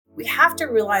we have to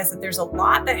realize that there's a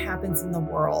lot that happens in the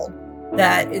world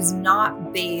that is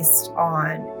not based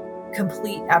on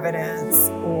complete evidence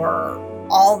or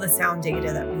all the sound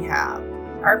data that we have.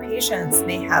 Our patients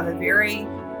may have a very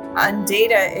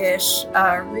undata-ish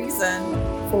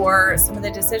reason for some of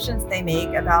the decisions they make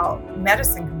about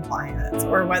medicine compliance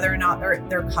or whether or not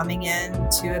they're coming in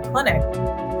to a clinic.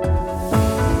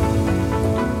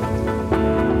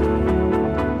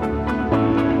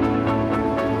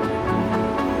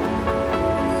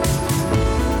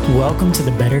 Welcome to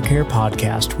the Better Care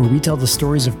Podcast, where we tell the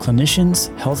stories of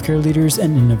clinicians, healthcare leaders,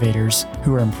 and innovators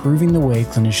who are improving the way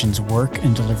clinicians work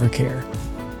and deliver care.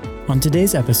 On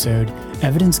today's episode,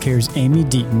 Evidence Care's Amy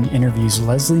Deaton interviews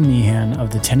Leslie Meehan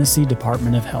of the Tennessee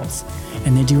Department of Health,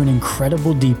 and they do an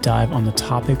incredible deep dive on the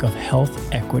topic of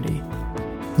health equity.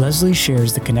 Leslie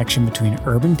shares the connection between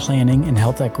urban planning and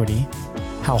health equity,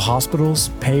 how hospitals,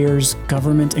 payers,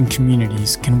 government, and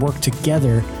communities can work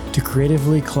together to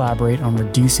creatively collaborate on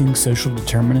reducing social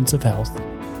determinants of health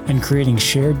and creating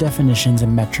shared definitions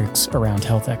and metrics around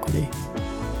health equity.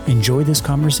 Enjoy this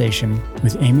conversation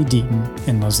with Amy Deaton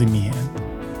and Leslie Meehan.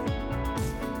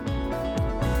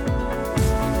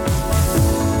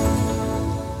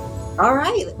 All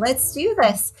right, let's do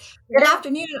this. Good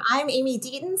afternoon. I'm Amy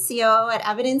Deaton, COO at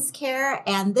Evidence Care,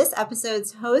 and this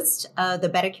episode's host of the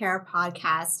Better Care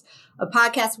Podcast, a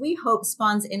podcast we hope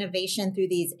spawns innovation through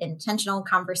these intentional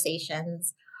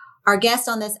conversations. Our guest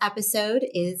on this episode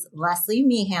is Leslie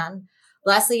Meehan.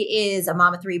 Leslie is a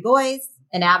mom of three boys,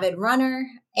 an avid runner,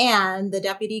 and the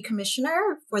Deputy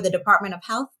Commissioner for the Department of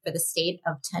Health for the state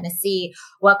of Tennessee.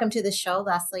 Welcome to the show,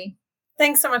 Leslie.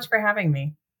 Thanks so much for having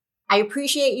me. I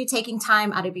appreciate you taking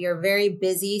time out of your very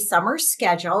busy summer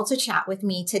schedule to chat with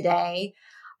me today.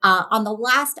 On the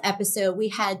last episode, we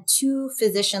had two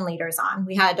physician leaders on.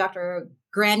 We had Dr.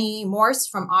 Granny Morse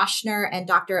from Ochsner and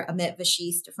Dr. Amit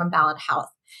Vashist from Ballad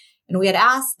Health. And we had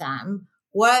asked them,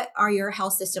 what are your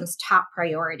health system's top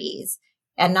priorities?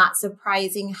 And not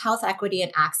surprising, health equity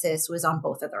and access was on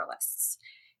both of their lists.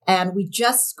 And we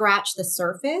just scratched the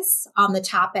surface on the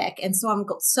topic. And so I'm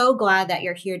so glad that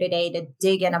you're here today to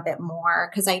dig in a bit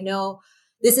more, because I know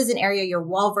this is an area you're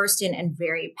well versed in and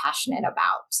very passionate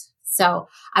about. So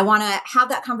I want to have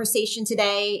that conversation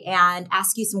today and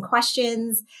ask you some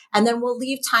questions. And then we'll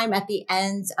leave time at the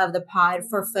end of the pod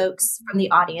for folks from the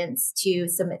audience to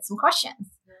submit some questions.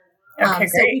 Okay, great.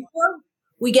 So before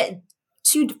we get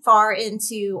too far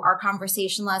into our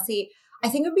conversation, Leslie, I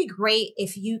think it would be great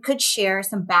if you could share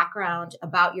some background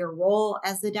about your role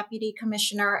as the Deputy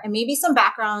Commissioner and maybe some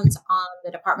background on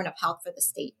the Department of Health for the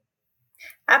state.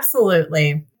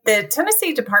 Absolutely. The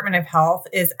Tennessee Department of Health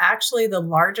is actually the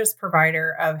largest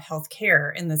provider of health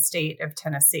care in the state of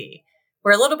Tennessee.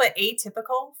 We're a little bit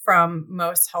atypical from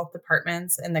most health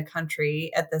departments in the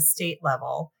country at the state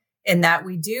level in that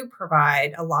we do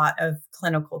provide a lot of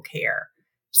clinical care.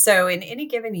 So in any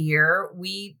given year,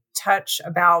 we touch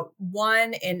about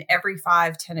 1 in every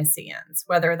 5 Tennesseans,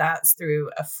 whether that's through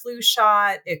a flu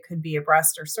shot, it could be a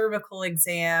breast or cervical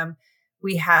exam.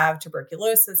 We have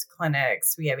tuberculosis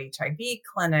clinics, we have HIV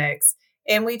clinics,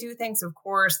 and we do things, of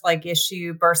course, like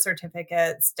issue birth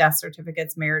certificates, death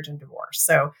certificates, marriage and divorce.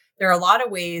 So there are a lot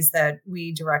of ways that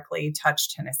we directly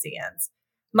touch Tennesseans.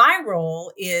 My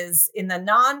role is in the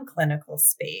non-clinical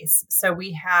space. So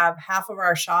we have half of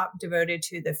our shop devoted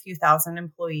to the few thousand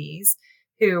employees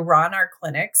who run our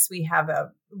clinics. We have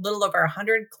a little over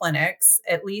 100 clinics,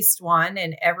 at least one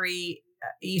in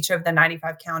each of the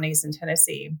 95 counties in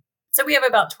Tennessee. So we have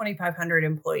about 2,500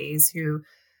 employees who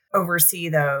oversee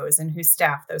those and who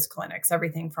staff those clinics,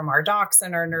 everything from our docs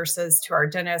and our nurses to our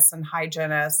dentists and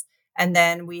hygienists. And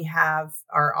then we have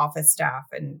our office staff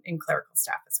and clerical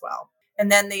staff as well. And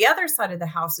then the other side of the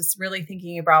house is really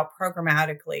thinking about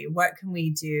programmatically, what can we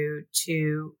do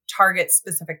to target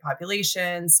specific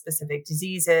populations, specific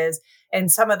diseases,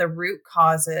 and some of the root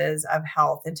causes of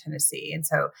health in Tennessee. And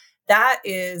so that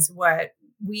is what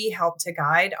we help to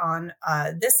guide on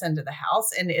this end of the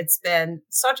house. And it's been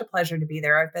such a pleasure to be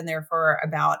there. I've been there for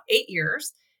about 8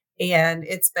 years, and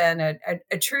it's been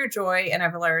a true joy. And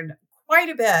I've learned quite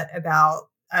a bit about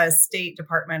a state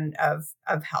department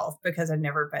of health because I've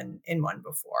never been in one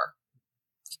before.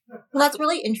 Well, that's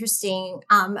really interesting.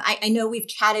 I know we've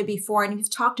chatted before and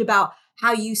we've talked about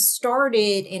how you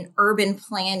started in urban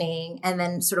planning and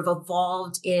then sort of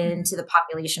evolved into the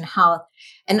population health.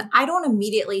 And I don't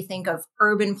immediately think of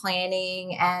urban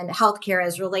planning and healthcare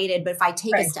as related, but if I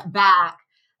take a step back,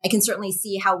 I can certainly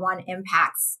see how one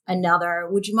impacts another.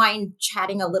 Would you mind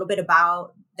chatting a little bit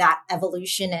about that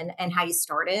evolution and how you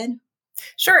started?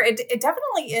 Sure. It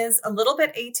definitely is a little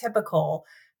bit atypical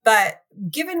But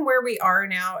given where we are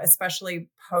now, especially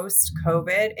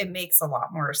post-COVID, it makes a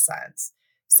lot more sense.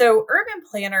 So urban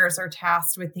planners are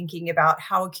tasked with thinking about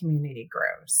how a community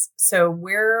grows. So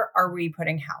where are we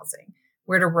putting housing?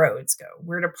 Where do roads go?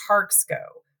 Where do parks go?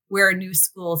 Where a new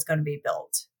school is going to be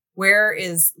built? Where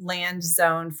is land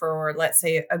zoned for, let's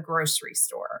say, a grocery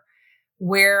store?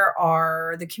 Where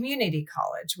are the community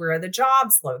college? Where are the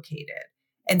jobs located?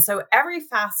 And so every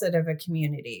facet of a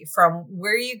community, from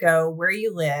where you go, where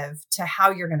you live, to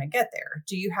how you're going to get there.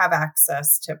 Do you have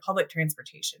access to public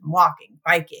transportation, walking,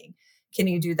 biking? Can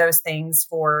you do those things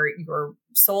for your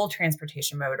sole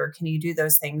transportation mode, or can you do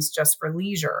those things just for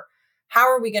leisure? How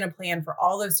are we going to plan for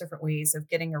all those different ways of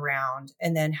getting around?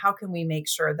 And then how can we make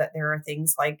sure that there are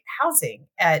things like housing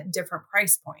at different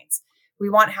price points? We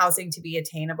want housing to be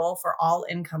attainable for all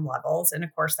income levels. And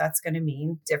of course, that's going to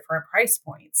mean different price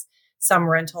points, some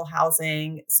rental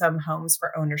housing, some homes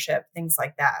for ownership, things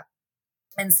like that.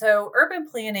 And so urban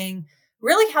planning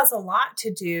really has a lot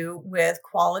to do with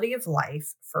quality of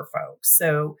life for folks.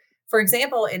 So, for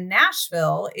example, in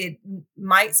Nashville, it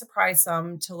might surprise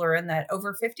some to learn that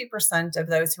over 50% of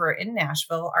those who are in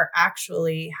Nashville are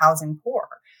actually housing poor,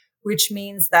 which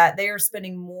means that they are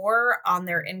spending more on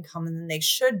their income than they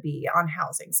should be on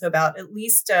housing. So about at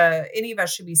least any of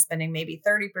us should be spending maybe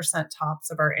 30% tops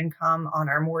of our income on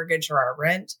our mortgage or our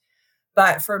rent.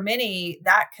 But for many,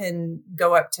 that can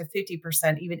go up to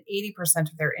 50%, even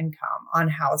 80% of their income on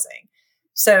housing.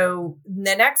 So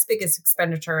the next biggest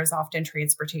expenditure is often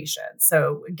transportation.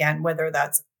 So again, whether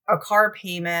that's a car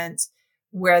payment,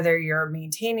 whether you're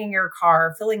maintaining your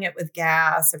car, filling it with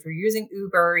gas, if you're using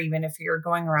Uber, even if you're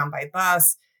going around by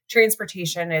bus,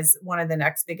 transportation is one of the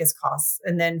next biggest costs,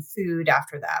 and then food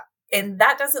after that. And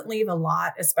that doesn't leave a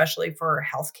lot, especially for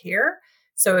healthcare.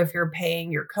 So if you're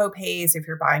paying your copays, if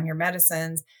you're buying your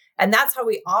medicines, and that's how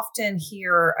we often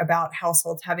hear about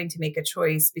households having to make a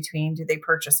choice between, do they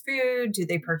purchase food? Do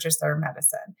they purchase their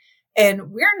medicine?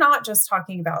 And we're not just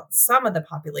talking about some of the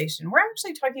population. We're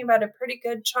actually talking about a pretty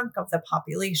good chunk of the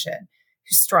population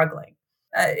who's struggling.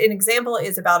 An example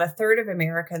is about a third of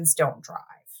Americans don't drive.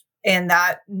 And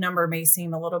that number may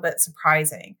seem a little bit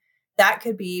surprising. That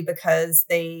could be because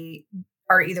they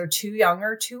are either too young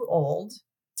or too old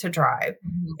to drive.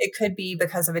 Mm-hmm. It could be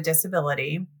because of a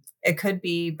disability. It could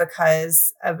be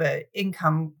because of an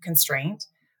income constraint,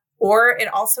 or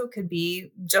it also could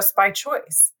be just by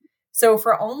choice. So if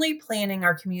we're only planning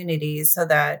our communities so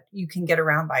that you can get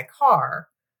around by car,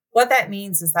 what that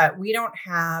means is that we don't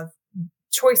have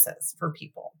choices for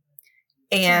people.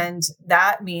 And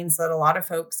that means that a lot of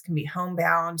folks can be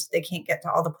homebound. They can't get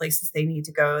to all the places they need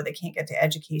to go. They can't get to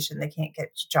education. They can't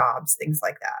get to jobs, things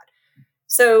like that.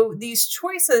 So these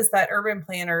choices that urban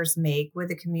planners make with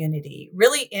the community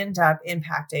really end up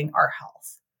impacting our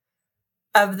health.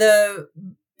 Of the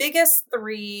biggest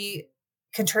three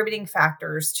contributing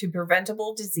factors to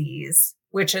preventable disease,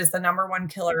 which is the number one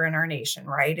killer in our nation,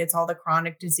 right? It's all the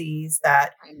chronic disease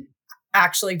that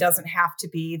actually doesn't have to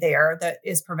be there, that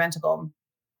is preventable.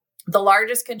 The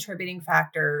largest contributing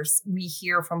factors we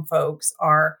hear from folks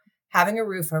are having a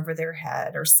roof over their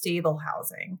head or stable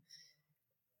housing,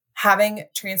 having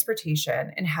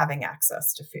transportation, and having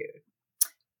access to food.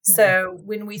 Mm-hmm. So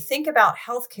when we think about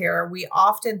healthcare, we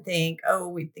often think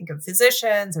of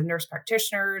physicians and nurse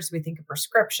practitioners, we think of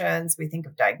prescriptions, we think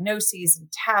of diagnoses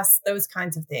and tests, those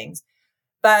kinds of things.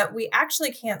 But we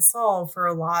actually can't solve for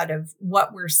a lot of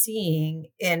what we're seeing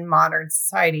in modern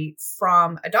society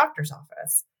from a doctor's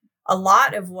office. A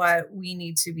lot of what we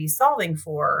need to be solving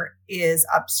for is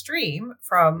upstream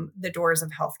from the doors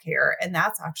of healthcare. And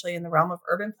that's actually in the realm of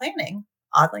urban planning,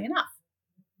 oddly enough.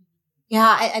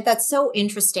 Yeah, that's so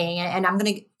interesting. And I'm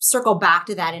going to circle back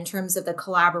to that in terms of the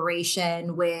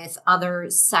collaboration with other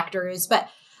sectors. But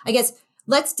I guess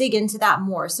let's dig into that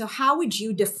more. So how would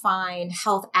you define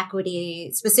health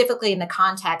equity specifically in the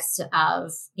context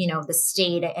of, the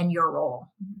state and your role?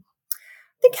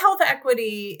 I think health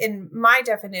equity, in my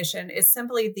definition, is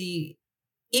simply the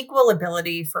equal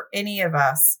ability for any of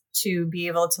us to be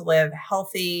able to live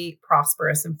healthy,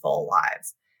 prosperous, and full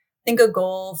lives. I think a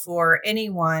goal for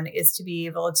anyone is to be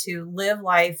able to live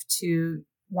life to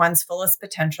one's fullest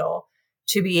potential,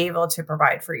 to be able to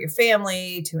provide for your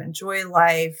family, to enjoy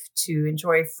life, to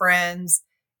enjoy friends,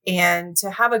 and to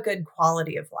have a good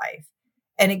quality of life.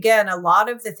 And again, a lot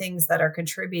of the things that are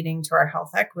contributing to our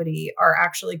health equity are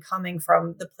actually coming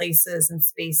from the places and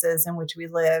spaces in which we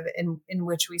live and in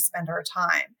which we spend our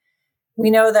time.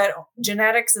 We know that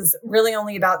genetics is really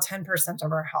only about 10%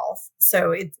 of our health.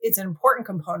 So it's an important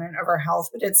component of our health,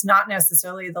 but it's not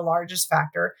necessarily the largest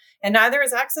factor. And neither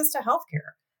is access to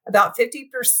healthcare. about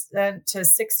 50% to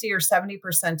 60 or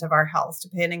 70% of our health,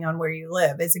 depending on where you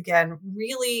live, is again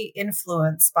really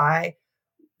influenced by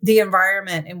the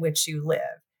environment in which you live.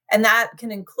 And that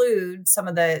can include some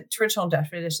of the traditional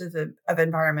definitions of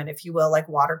environment, if you will, like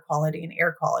water quality and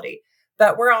air quality.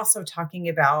 But we're also talking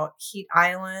about heat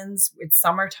islands. It's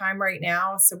summertime right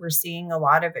now, so we're seeing a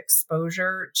lot of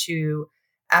exposure to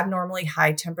abnormally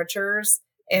high temperatures.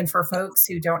 And for folks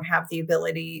who don't have the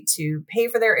ability to pay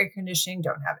for their air conditioning,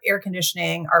 don't have air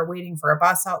conditioning, are waiting for a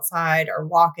bus outside, or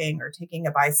walking or taking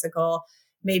a bicycle,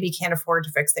 maybe can't afford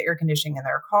to fix the air conditioning in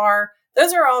their car.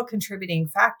 Those are all contributing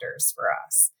factors for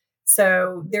us.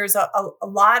 So there's a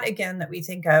lot, again, that we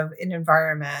think of in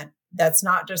environment that's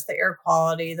not just the air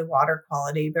quality, the water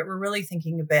quality, but we're really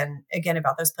thinking again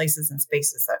about those places and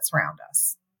spaces that surround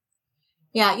us.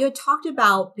 Yeah, you had talked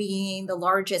about being the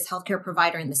largest healthcare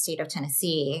provider in the state of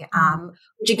Tennessee,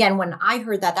 which again, when I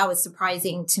heard that, that was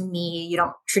surprising to me. You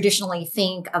don't traditionally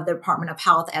think of the Department of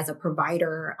Health as a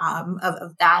provider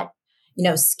of that,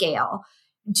 scale.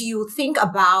 Do you think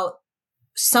about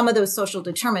some of those social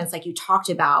determinants, like you talked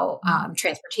about,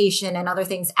 transportation and other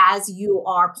things, as you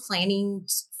are planning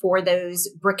for those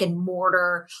brick and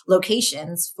mortar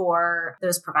locations for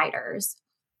those providers?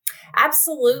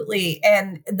 Absolutely.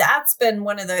 And that's been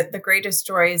one of the greatest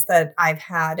joys that I've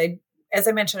had. As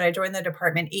I mentioned, I joined the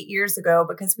department 8 years ago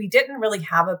because we didn't really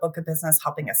have a book of business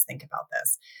helping us think about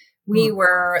this. We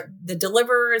were the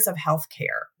deliverers of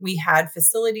healthcare. We had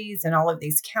facilities in all of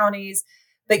these counties,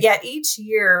 but yet each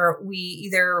year we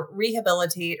either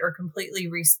rehabilitate or completely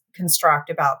reconstruct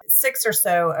about 6 or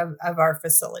so of our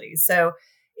facilities. So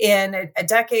in a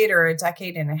decade or a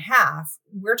decade and a half,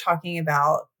 we're talking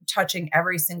about touching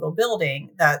every single building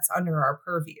that's under our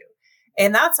purview.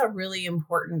 And that's a really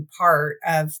important part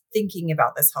of thinking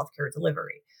about this healthcare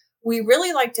delivery. We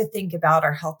really like to think about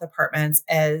our health departments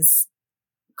as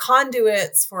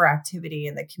conduits for activity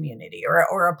in the community,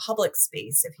 or a public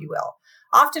space, if you will.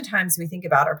 Oftentimes we think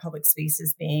about our public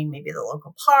spaces being maybe the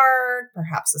local park,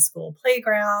 perhaps a school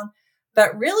playground,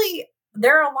 but really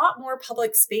there are a lot more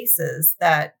public spaces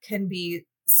that can be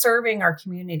serving our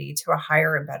community to a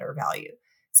higher and better value.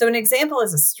 So an example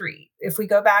is a street. If we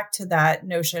go back to that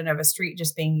notion of a street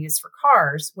just being used for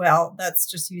cars, well, that's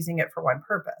just using it for one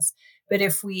purpose. But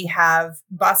if we have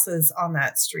buses on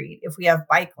that street, if we have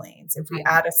bike lanes, if we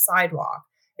add a sidewalk,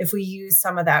 if we use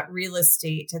some of that real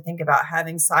estate to think about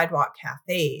having sidewalk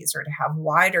cafes or to have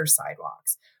wider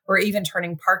sidewalks, or even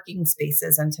turning parking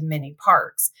spaces into mini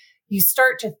parks, you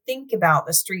start to think about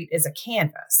the street as a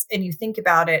canvas, and you think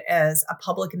about it as a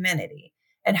public amenity.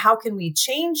 And how can we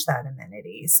change that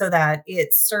amenity so that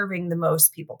it's serving the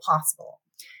most people possible?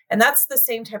 And that's the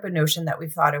same type of notion that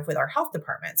we've thought of with our health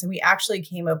departments. And we actually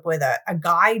came up with a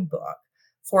guidebook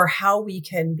for how we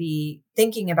can be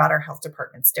thinking about our health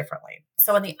departments differently.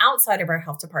 So on the outside of our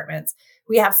health departments,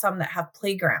 we have some that have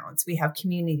playgrounds, we have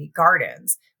community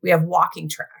gardens, we have walking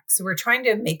tracks. So we're trying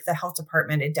to make the health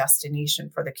department a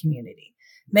destination for the community.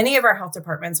 Many of our health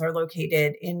departments are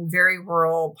located in very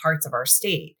rural parts of our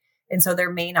state. And so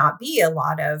there may not be a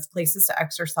lot of places to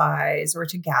exercise or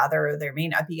to gather. There may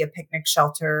not be a picnic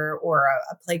shelter or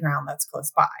a playground that's close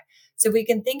by. So if we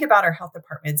can think about our health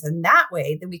departments in that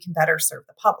way, then we can better serve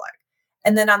the public.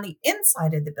 And then on the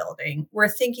inside of the building, we're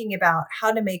thinking about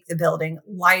how to make the building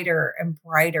lighter and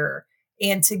brighter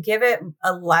and to give it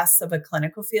a less of a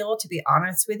clinical feel, to be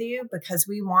honest with you, because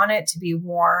we want it to be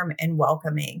warm and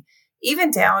welcoming,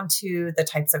 even down to the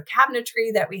types of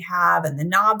cabinetry that we have and the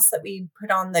knobs that we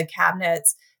put on the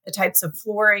cabinets, the types of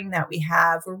flooring that we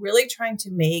have. We're really trying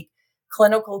to make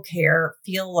clinical care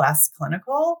feel less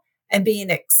clinical and be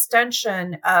an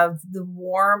extension of the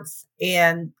warmth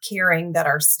and caring that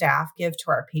our staff give to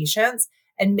our patients,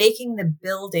 and making the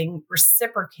building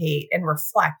reciprocate and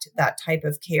reflect that type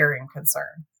of care and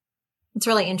concern. It's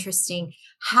really interesting.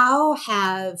 How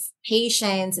have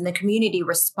patients in the community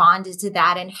responded to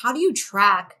that? And how do you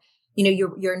track,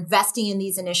 you're investing in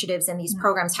these initiatives and these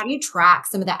programs. How do you track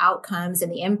some of the outcomes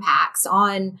and the impacts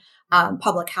on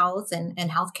public health and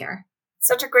healthcare?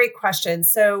 Such a great question.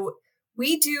 So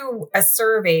we do a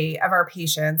survey of our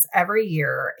patients every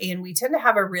year, and we tend to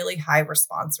have a really high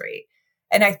response rate.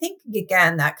 And I think,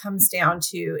 again, that comes down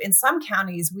to, in some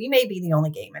counties, we may be the only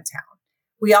game in town.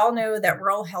 We all know that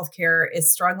rural healthcare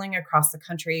is struggling across the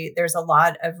country. There's a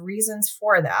lot of reasons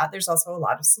for that. There's also a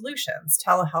lot of solutions.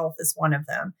 Telehealth is one of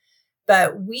them.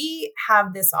 But we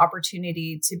have this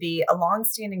opportunity to be a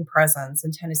longstanding presence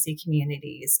in Tennessee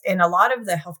communities. And a lot of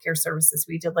the healthcare services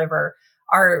we deliver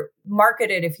are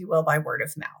marketed, if you will, by word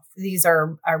of mouth. These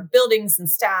are our buildings and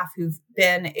staff who've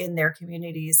been in their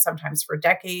communities sometimes for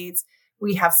decades.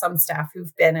 we have some staff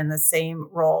who've been in the same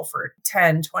role for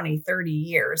 10, 20, 30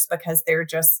 years because they're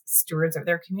just stewards of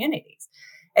their communities.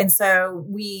 And so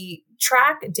we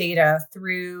track data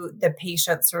through the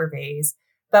patient surveys,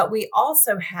 but we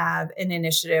also have an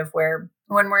initiative where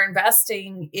when we're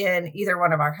investing in either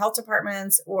one of our health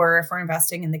departments, or if we're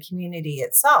investing in the community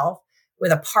itself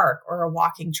with a park or a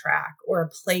walking track or a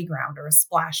playground or a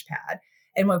splash pad.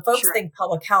 And when folks think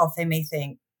public health, they may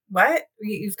think, what?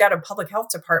 You've got a public health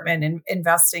department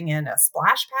investing in a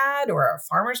splash pad or a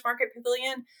farmer's market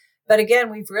pavilion. But again,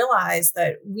 we've realized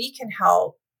that we can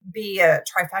help be a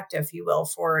trifecta, if you will,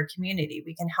 for a community.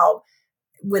 We can help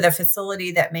with a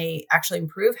facility that may actually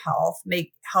improve health,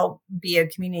 help be a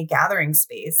community gathering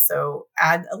space. So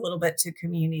add a little bit to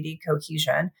community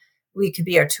cohesion. We could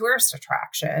be a tourist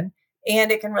attraction,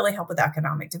 and it can really help with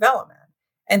economic development.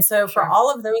 And so for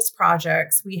all of those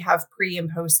projects, we have pre and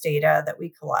post data that we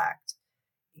collect.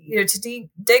 To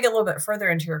dig a little bit further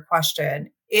into your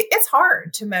question, it's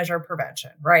hard to measure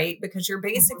prevention, right? Because you're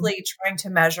basically trying to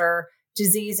measure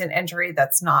disease and injury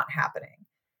that's not happening.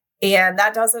 And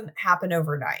that doesn't happen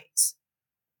overnight.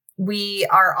 We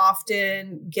are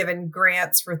often given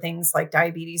grants for things like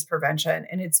diabetes prevention,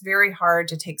 and it's very hard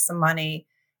to take some money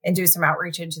and do some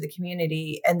outreach into the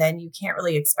community, and then you can't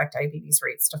really expect diabetes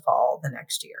rates to fall the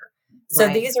next year. So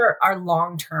these are our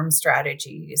long-term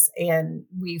strategies, and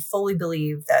we fully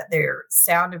believe that they're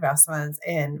sound investments,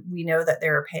 and we know that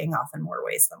they're paying off in more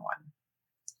ways than one.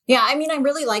 Yeah, I mean, I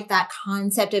really like that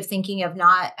concept of thinking of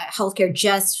not healthcare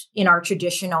just in our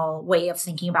traditional way of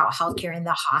thinking about healthcare in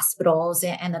the hospitals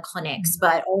and the clinics,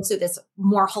 but also this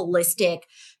more holistic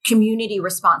community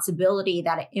responsibility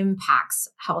that impacts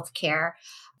healthcare.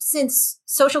 Since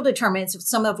social determinants,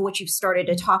 some of which you've started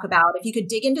to talk about, if you could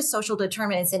dig into social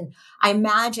determinants, and I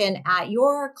imagine at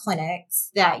your clinics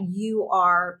that you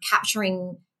are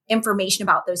capturing information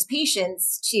about those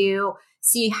patients to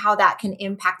see how that can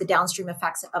impact the downstream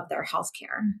effects of their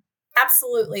healthcare.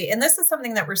 Absolutely. And this is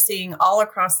something that we're seeing all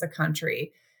across the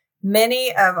country. Many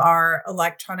of our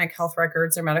electronic health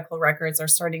records or medical records are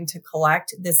starting to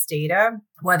collect this data,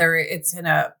 whether it's in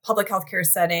a public healthcare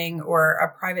setting or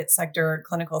a private sector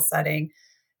clinical setting,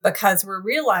 because we're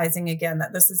realizing again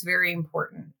that this is very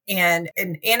important. And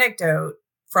an anecdote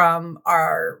from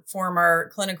our former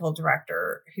clinical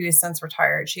director, who has since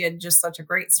retired, she had just such a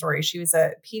great story. She was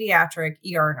a pediatric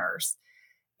ER nurse,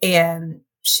 and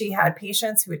she had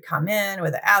patients who would come in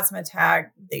with an asthma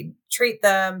attack. They'd treat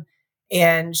them,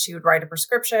 and she would write a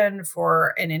prescription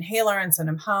for an inhaler and send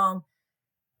them home,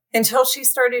 until she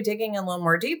started digging a little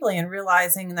more deeply and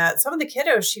realizing that some of the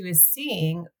kiddos she was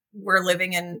seeing were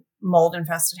living in mold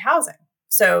infested housing.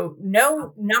 So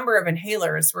no number of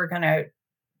inhalers were going to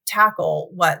tackle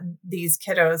what these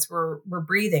kiddos were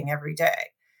breathing every day.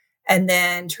 And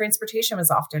then transportation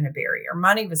was often a barrier.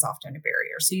 Money was often a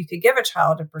barrier. So you could give a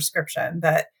child a prescription,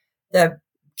 but the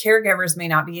caregivers may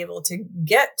not be able to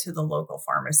get to the local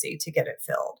pharmacy to get it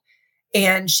filled.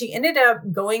 And she ended up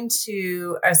going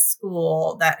to a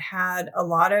school that had a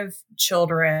lot of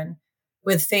children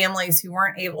with families who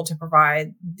weren't able to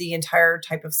provide the entire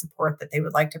type of support that they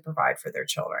would like to provide for their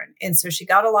children. And so she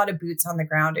got a lot of boots on the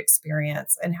ground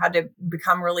experience and had to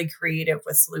become really creative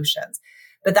with solutions.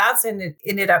 But that's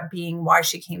ended up being why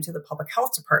she came to the public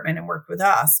health department and worked with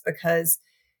us, because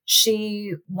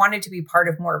she wanted to be part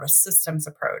of more of a systems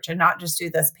approach and not just do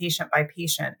this patient by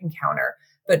patient encounter,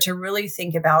 but to really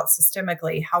think about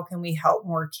systemically, how can we help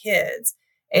more kids?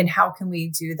 And how can we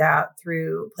do that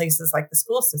through places like the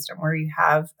school system, where you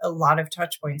have a lot of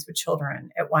touch points with children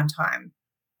at one time?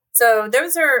 So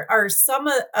those are some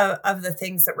of the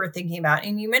things that we're thinking about.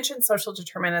 And you mentioned social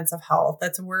determinants of health.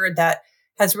 That's a word that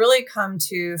has really come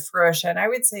to fruition, I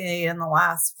would say, in the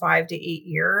last 5 to 8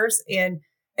 years. And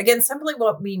again, simply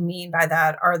what we mean by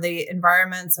that are the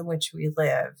environments in which we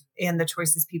live and the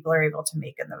choices people are able to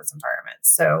make in those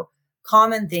environments. So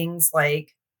common things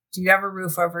like, do you have a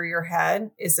roof over your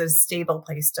head? Is a stable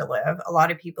place to live? A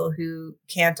lot of people who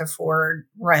can't afford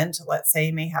rent, let's say,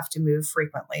 may have to move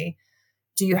frequently.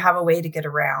 Do you have a way to get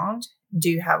around? Do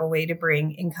you have a way to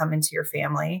bring income into your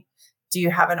family? Do you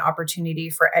have an opportunity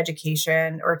for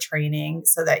education or training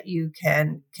so that you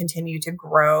can continue to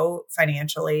grow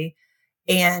financially?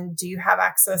 And do you have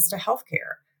access to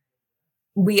healthcare?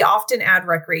 We often add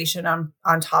recreation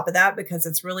on top of that, because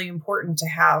it's really important to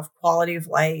have quality of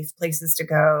life, places to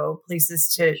go, places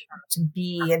to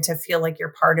be, and to feel like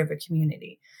you're part of a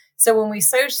community. So when we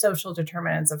say social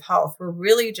determinants of health, we're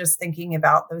really just thinking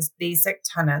about those basic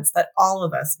tenets that all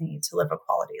of us need to live a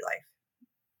quality life.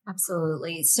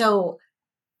 Absolutely. So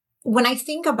when I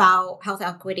think about health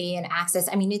equity and access,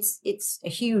 I mean, it's a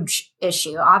huge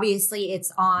issue. Obviously,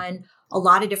 it's on a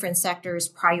lot of different sectors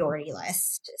priority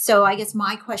list. So I guess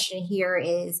my question here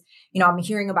is, I'm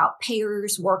hearing about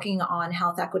payers working on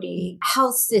health equity,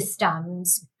 health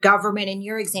systems, government, in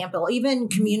your example, even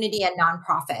community and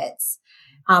nonprofits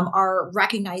are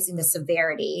recognizing the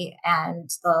severity and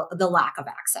the lack of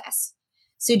access.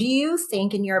 So do you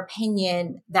think, in your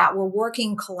opinion, that we're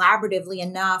working collaboratively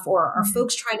enough, or are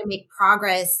folks trying to make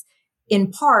progress in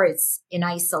parts in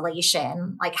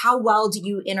isolation? Like, how well do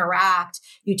you interact?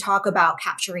 You talk about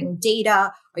capturing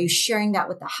data. Are you sharing that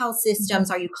with the health systems?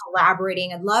 Are you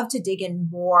collaborating? I'd love to dig in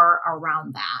more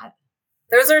around that.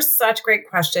 Those are such great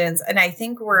questions. And I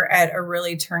think we're at a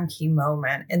really turnkey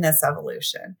moment in this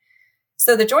evolution.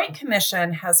 So the Joint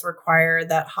Commission has required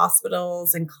that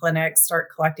hospitals and clinics start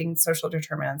collecting social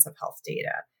determinants of health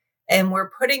data. And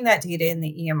we're putting that data in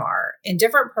the EMR, and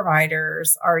different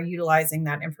providers are utilizing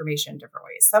that information in different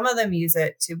ways. Some of them use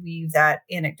it to weave that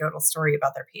anecdotal story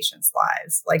about their patients'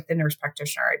 lives, like the nurse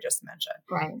practitioner I just mentioned.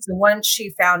 Right. So once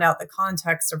she found out the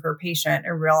context of her patient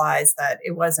and realized that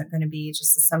it wasn't going to be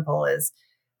just as simple as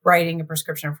writing a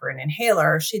prescription for an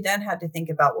inhaler, she then had to think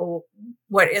about, well,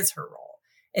 what is her role?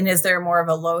 And is there more of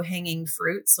a low-hanging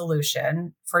fruit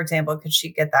solution? For example, could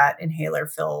she get that inhaler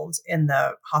filled in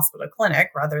the hospital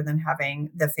clinic rather than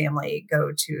having the family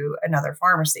go to another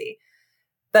pharmacy?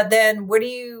 But then what do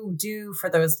you do for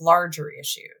those larger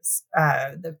issues?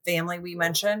 The family we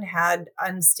mentioned had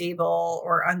unstable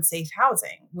or unsafe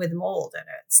housing with mold in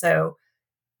it. So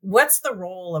what's the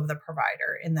role of the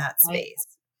provider in that space?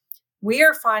 We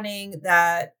are finding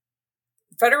that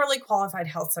federally qualified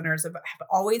health centers have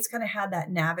always kind of had that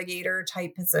navigator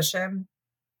type position.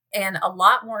 And a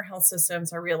lot more health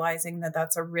systems are realizing that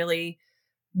that's a really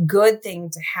good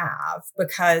thing to have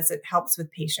because it helps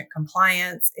with patient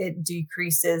compliance. It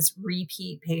decreases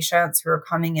repeat patients who are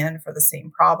coming in for the same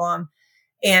problem.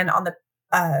 And on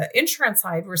the insurance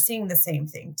side, we're seeing the same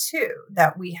thing too,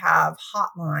 that we have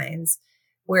hotlines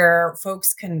where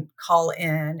folks can call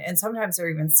in, and sometimes they're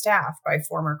even staffed by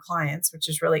former clients, which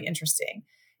is really interesting.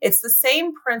 It's the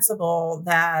same principle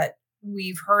that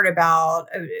we've heard about,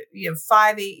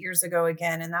 5-8 years ago,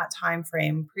 again, in that time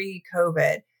frame,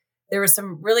 pre-COVID. There was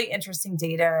some really interesting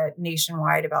data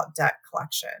nationwide about debt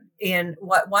collection. And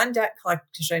what one debt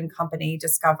collection company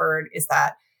discovered is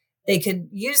that they could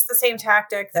use the same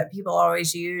tactic that people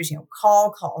always use,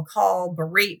 call,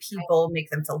 berate people,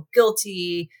 make them feel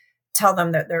guilty, tell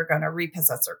them that they're going to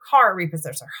repossess their car,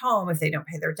 repossess their home if they don't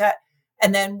pay their debt.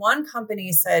 And then one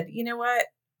company said, you know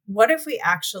what if we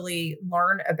actually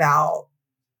learn about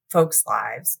folks'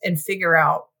 lives and figure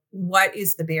out what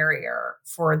is the barrier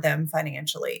for them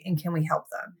financially and can we help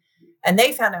them? And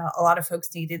they found out a lot of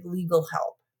folks needed legal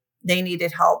help. They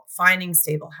needed help finding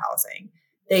stable housing.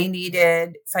 They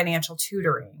needed financial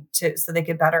tutoring so they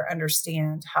could better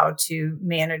understand how to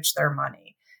manage their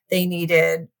money. They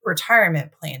needed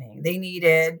retirement planning. They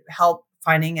needed help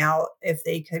finding out if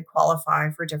they could qualify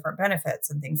for different benefits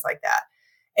and things like that.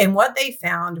 And what they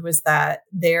found was that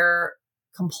their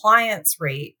compliance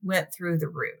rate went through the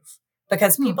roof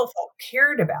because people felt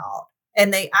cared about,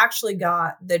 and they actually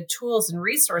got the tools and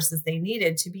resources they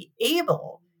needed to be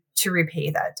able to repay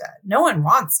that debt. No one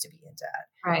wants to be in debt.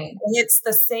 Right. And it's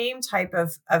the same type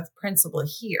of principle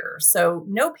here. So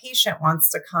no patient wants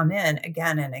to come in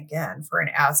again and again for an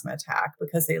asthma attack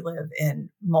because they live in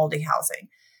moldy housing,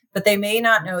 but they may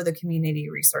not know the community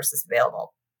resources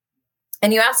available.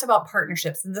 And you asked about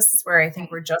partnerships, and this is where I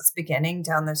think we're just beginning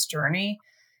down this journey.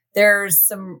 There's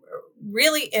some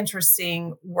really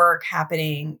interesting work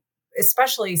happening,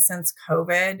 especially since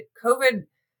COVID. COVID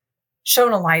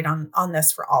shone a light on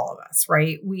this for all of us,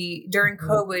 right? During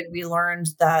COVID, we learned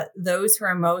that those who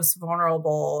are most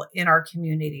vulnerable in our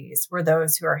communities were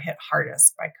those who are hit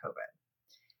hardest by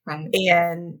COVID. Right.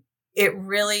 And it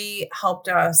really helped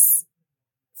us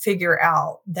figure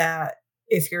out that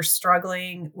if you're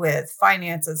struggling with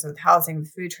finances, with housing,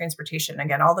 with food, transportation,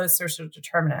 again, all those social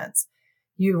determinants,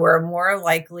 you are more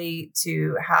likely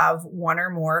to have one or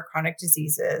more chronic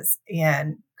diseases,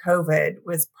 and COVID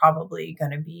was probably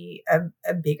going to be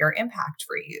a bigger impact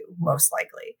for you, most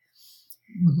likely.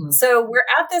 Mm-hmm. So we're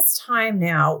at this time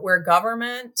now where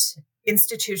government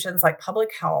institutions like public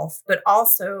health, but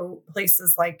also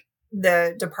places like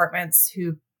the departments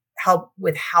who help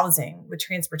with housing, with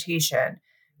transportation,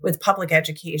 with public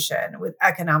education, with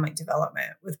economic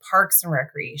development, with parks and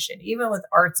recreation, even with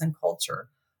arts and culture.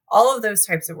 All of those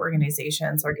types of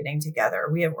organizations are getting together.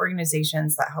 We have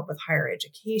organizations that help with higher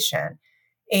education,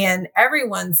 and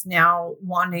everyone's now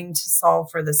wanting to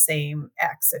solve for the same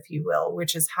X, if you will,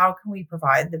 which is how can we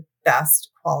provide the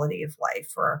best quality of life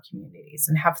for our communities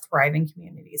and have thriving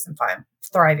communities and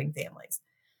thriving families.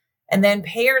 And then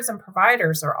payers and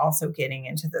providers are also getting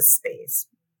into this space.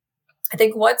 I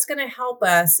think what's going to help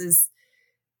us is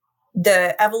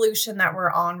the evolution that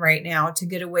we're on right now to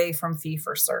get away from fee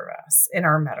for service in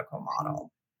our medical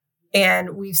model.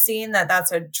 And we've seen that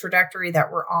that's a trajectory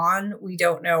that we're on. We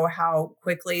don't know how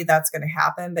quickly that's going to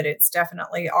happen, but it's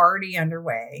definitely already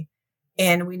underway.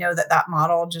 And we know that that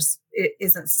model just it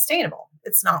isn't sustainable.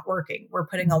 It's not working. We're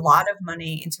putting a lot of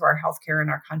money into our healthcare in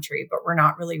our country, but we're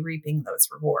not really reaping those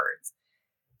rewards.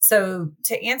 So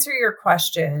to answer your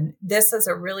question, this is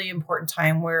a really important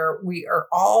time where we are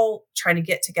all trying to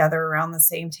get together around the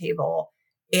same table.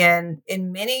 And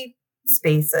in many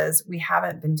spaces, we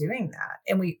haven't been doing that.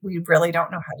 And we really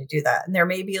don't know how to do that. And there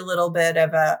may be a little bit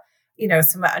of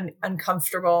some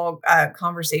uncomfortable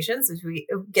conversations as we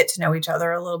get to know each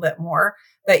other a little bit more.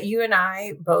 But you and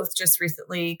I both just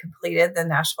recently completed the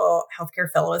Nashville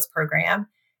Healthcare Fellows Program.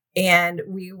 And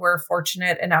we were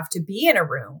fortunate enough to be in a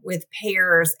room with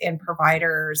payers and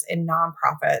providers and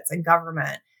nonprofits and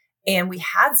government. And we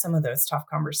had some of those tough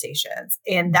conversations.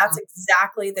 And that's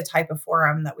exactly the type of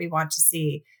forum that we want to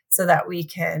see so that we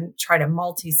can try to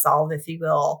multi-solve, if you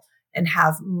will, and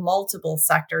have multiple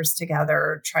sectors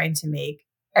together trying to make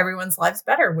everyone's lives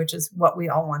better, which is what we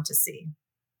all want to see.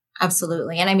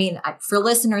 Absolutely. And I mean, for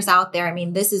listeners out there, I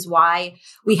mean, this is why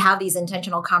we have these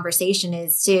intentional conversations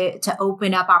is to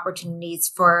open up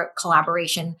opportunities for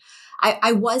collaboration.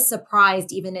 I was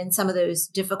surprised even in some of those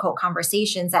difficult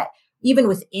conversations that even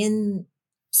within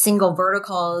single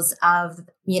verticals of,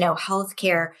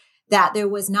 healthcare, that there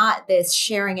was not this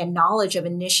sharing and knowledge of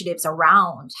initiatives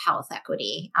around health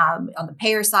equity on the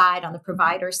payer side, on the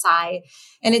provider side.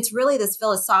 And it's really this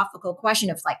philosophical question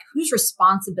of like, whose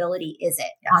responsibility is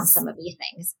it on some of these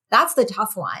things? That's the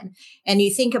tough one. And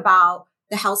you think about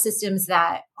the health systems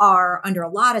that are under a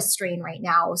lot of strain right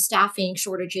now, staffing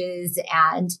shortages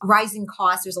and rising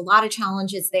costs. There's a lot of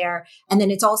challenges there. And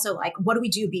then it's also like, what do we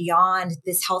do beyond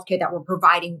this healthcare that we're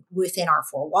providing within our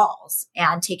four walls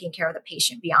and taking care of the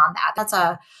patient beyond that? That's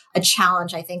a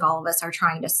challenge I think all of us are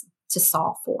trying to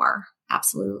solve for.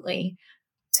 Absolutely.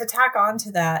 To tack on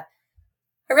to that,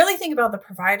 I really think about the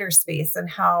provider space and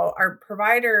how our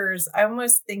providers, I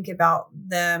almost think about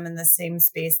them in the same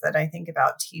space that I think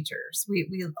about teachers.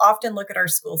 We often look at our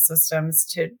school systems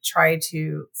to try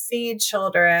to feed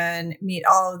children, meet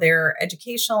all of their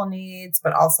educational needs,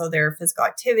 but also their physical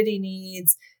activity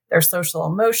needs, their social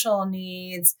emotional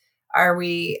needs. Are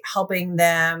we helping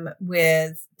them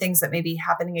with things that may be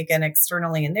happening again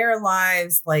externally in their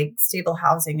lives, like stable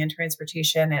housing and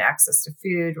transportation and access to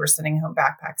food? We're sending home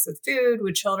backpacks with food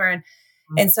with children.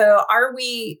 Mm-hmm. And so are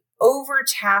we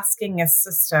overtasking a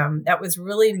system that was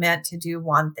really meant to do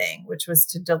one thing, which was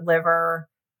to deliver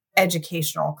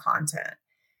educational content?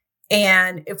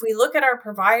 And if we look at our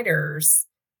providers,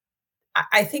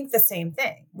 I think the same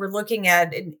thing. We're looking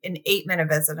at an 8-minute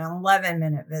visit, an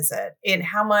 11-minute visit, and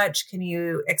how much can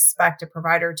you expect a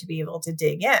provider to be able to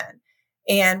dig in?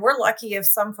 And we're lucky if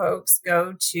some folks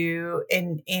go to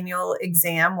an annual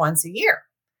exam once a year.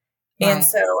 Right. And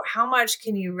so how much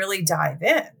can you really dive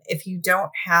in if you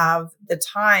don't have the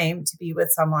time to be with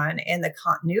someone and the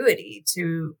continuity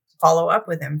to follow up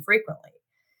with them frequently?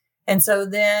 And so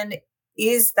then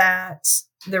is that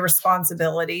the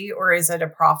responsibility, or is it a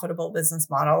profitable business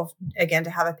model, again,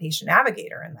 to have a patient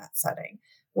navigator in that setting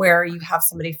where you have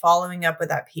somebody following up with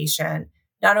that patient,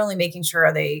 not only making sure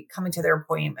are they coming to their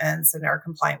appointments and are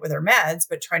compliant with their meds,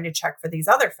 but trying to check for these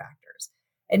other factors.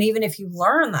 And even if you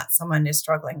learn that someone is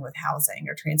struggling with housing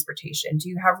or transportation, do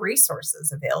you have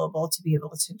resources available to be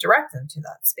able to direct them to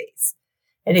that space?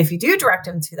 And if you do direct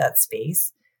them to that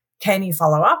space, can you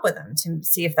follow up with them to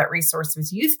see if that resource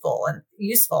was useful and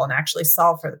actually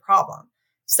solve for the problem?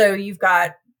 So you've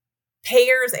got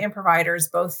payers and providers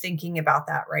both thinking about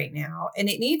that right now. And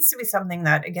it needs to be something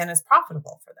that, again, is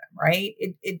profitable for them, right?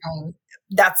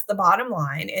 That's the bottom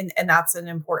line. And that's an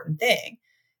important thing.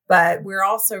 But we're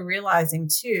also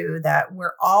realizing, too, that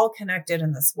we're all connected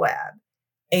in this web.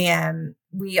 And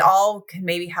we all can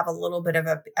maybe have a little bit of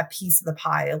a piece of the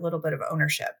pie, a little bit of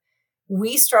ownership.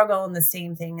 We struggle in the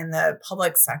same thing in the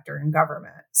public sector and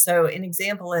government. So an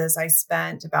example is I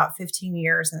spent about 15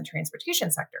 years in the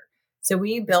transportation sector. So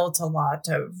we built a lot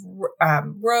of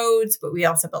roads, but we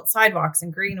also built sidewalks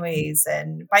and greenways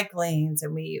and bike lanes,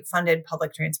 and we funded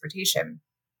public transportation.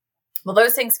 Well,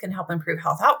 those things can help improve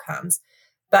health outcomes,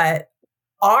 but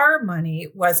our money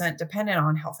wasn't dependent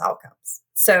on health outcomes.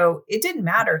 So it didn't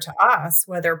matter to us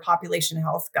whether population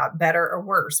health got better or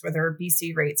worse, whether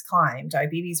obesity rates climbed,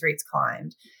 diabetes rates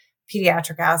climbed,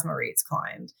 pediatric asthma rates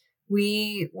climbed.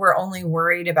 We were only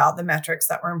worried about the metrics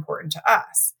that were important to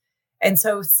us. And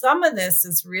so some of this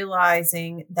is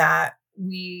realizing that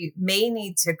we may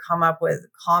need to come up with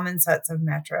common sets of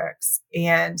metrics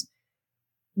and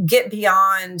get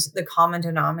beyond the common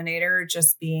denominator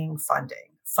just being funding.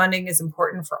 Funding is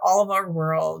important for all of our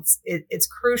worlds. It's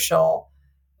crucial.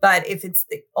 But if it's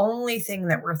the only thing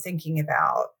that we're thinking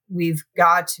about, we've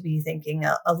got to be thinking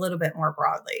a little bit more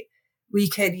broadly. We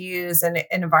could use an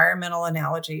environmental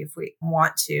analogy if we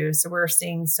want to. So we're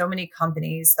seeing so many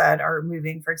companies that are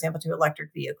moving, for example, to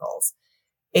electric vehicles.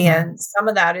 And some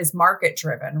of that is market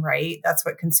driven, right? That's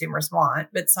what consumers want.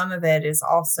 But some of it is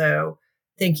also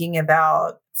thinking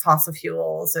about fossil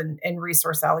fuels and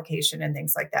resource allocation and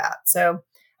things like that. So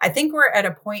I think we're at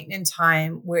a point in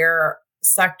time where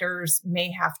sectors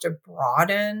may have to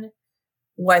broaden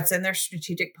what's in their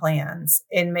strategic plans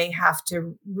and may have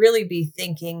to really be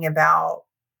thinking about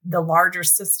the larger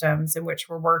systems in which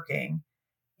we're working.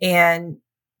 And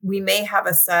we may have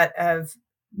a set of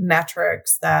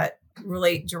metrics that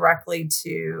relate directly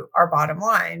to our bottom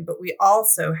line, but we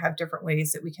also have different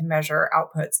ways that we can measure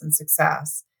outputs and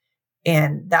success.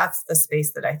 And that's the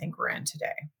space that I think we're in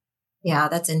today. Yeah,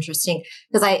 that's interesting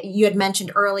because you had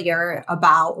mentioned earlier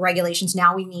about regulations.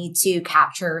 Now we need to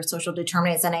capture social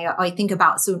determinants, and I think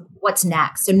about, so what's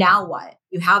next? So now what?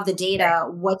 You have the data.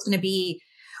 What's going to be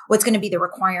the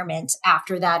requirement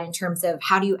after that in terms of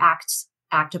how do you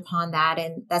act upon that?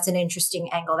 And that's an interesting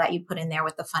angle that you put in there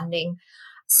with the funding.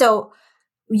 So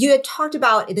you had talked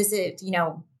about this.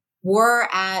 We're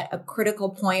at a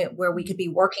critical point where we could be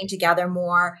working together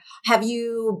more. Have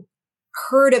you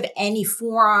heard of any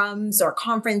forums or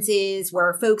conferences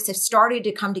where folks have started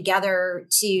to come together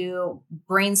to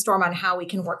brainstorm on how we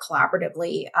can work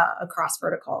collaboratively across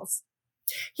verticals?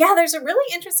 Yeah, there's a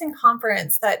really interesting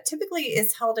conference that typically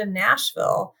is held in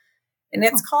Nashville, and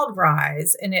it's called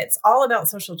RISE, and it's all about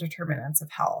social determinants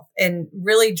of health and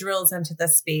really drills into the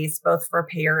space, both for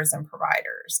payers and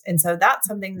providers. And so that's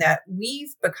something that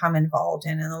we've become involved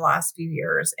in the last few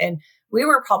years. And we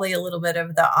were probably a little bit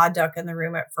of the odd duck in the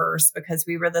room at first because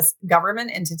we were this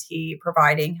government entity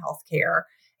providing healthcare,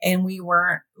 and we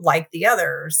weren't like the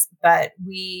others, but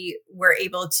we were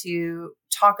able to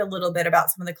talk a little bit about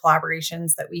some of the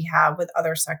collaborations that we have with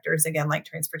other sectors, again, like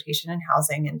transportation and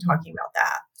housing, and talking about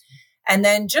that. And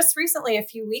then just recently, a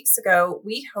few weeks ago,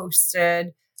 we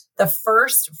hosted the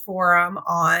first forum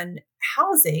on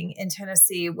housing in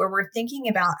Tennessee, where we're thinking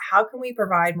about how can we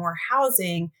provide more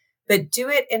housing, but do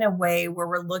it in a way where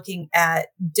we're looking at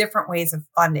different ways of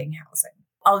funding housing.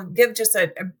 I'll give just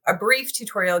a brief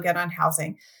tutorial again on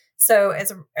housing. So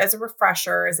as a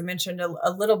refresher, as I mentioned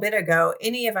a little bit ago,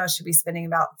 any of us should be spending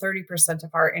about 30%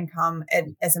 of our income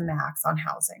as a max on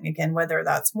housing. Again, whether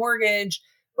that's mortgage,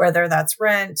 whether that's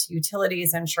rent,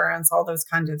 utilities, insurance, all those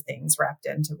kinds of things wrapped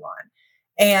into one.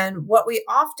 And what we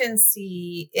often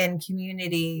see in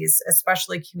communities,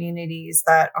 especially communities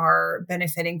that are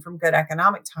benefiting from good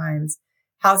economic times,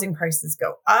 housing prices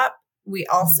go up. We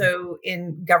also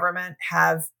in government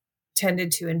have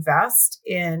tended to invest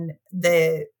in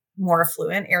the more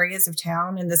affluent areas of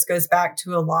town. And this goes back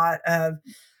to a lot of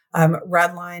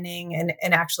redlining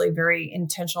and actually very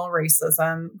intentional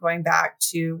racism going back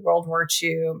to World War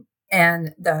II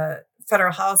and the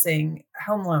Federal Housing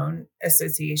Home Loan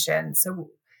Association. So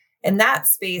in that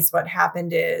space, what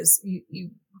happened is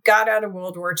you got out of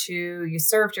World War II, you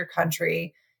served your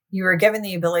country, you were given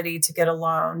the ability to get a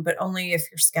loan, but only if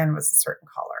your skin was a certain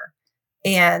color.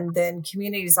 And then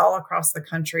communities all across the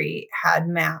country had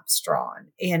maps drawn.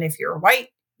 And if you're white,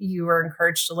 you were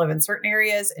encouraged to live in certain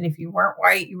areas. And if you weren't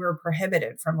white, you were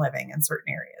prohibited from living in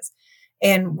certain areas.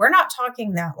 And we're not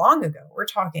talking that long ago. We're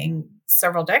talking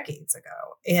several decades ago.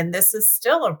 And this is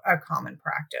still a common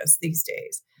practice these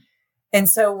days. And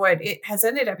so what it has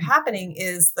ended up happening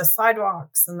is the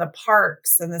sidewalks and the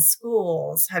parks and the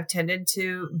schools have tended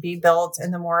to be built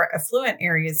in the more affluent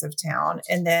areas of town.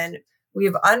 And then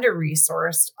we've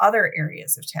under-resourced other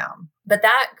areas of town. But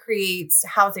that creates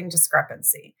housing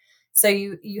discrepancy. So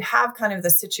you have kind of the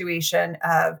situation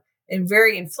of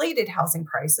very inflated housing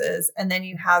prices, and then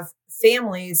you have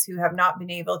families who have not been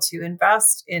able to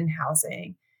invest in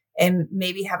housing and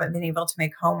maybe haven't been able to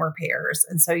make home repairs.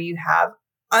 And so you have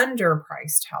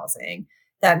underpriced housing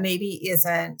that maybe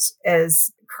isn't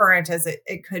as current as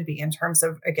it could be in terms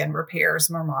of, again, repairs,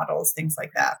 more models, things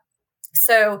like that.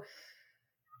 So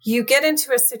you get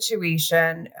into a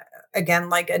situation, again,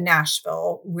 like a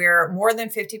Nashville, where more than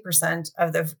 50%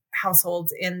 of the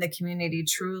households in the community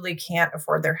truly can't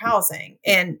afford their housing.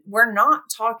 And we're not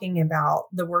talking about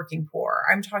the working poor.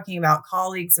 I'm talking about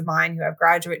colleagues of mine who have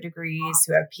graduate degrees,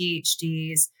 who have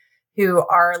PhDs, who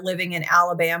are living in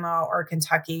Alabama or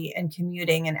Kentucky and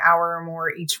commuting an hour or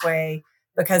more each way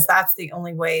because that's the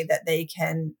only way that they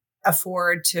can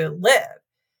afford to live.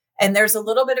 And there's a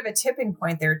little bit of a tipping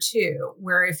point there too,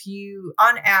 where if you,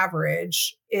 on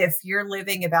average, if you're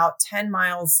living about 10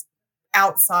 miles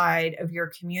outside of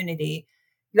your community,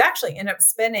 you actually end up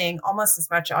spending almost as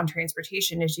much on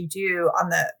transportation as you do on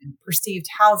the perceived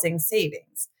housing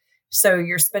savings. So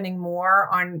you're spending more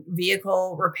on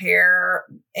vehicle repair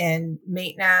and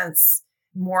maintenance,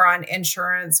 more on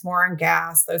insurance, more on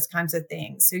gas, those kinds of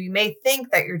things. So you may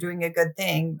think that you're doing a good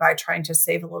thing by trying to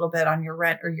save a little bit on your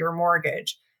rent or your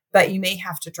mortgage, but you may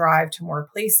have to drive to more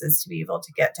places to be able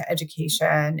to get to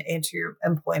education and to your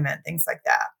employment, things like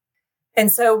that.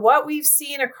 And so what we've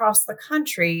seen across the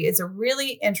country is a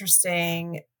really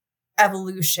interesting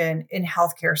evolution in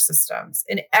healthcare systems.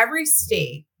 In every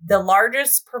state, the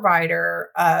largest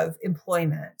provider of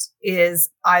employment is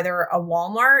either a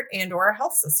Walmart and or a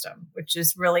health system, which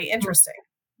is really interesting.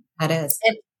 That is.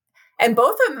 And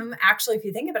both of them, actually, if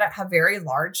you think about it, have very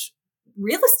large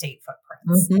real estate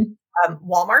footprints.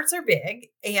 Walmarts are big,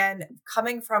 and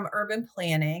coming from urban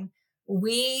planning,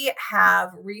 we have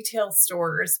retail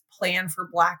stores planned for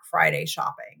Black Friday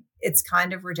shopping. It's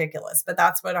kind of ridiculous, but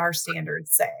that's what our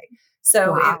standards say.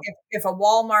 So if a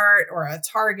Walmart or a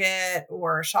Target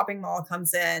or a shopping mall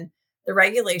comes in, the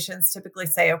regulations typically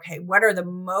say, okay, what are the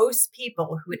most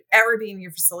people who would ever be in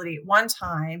your facility at one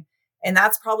time? And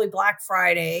that's probably Black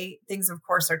Friday. Things, of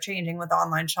course, are changing with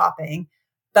online shopping,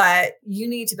 but you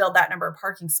need to build that number of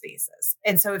parking spaces.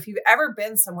 And so if you've ever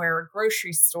been somewhere, a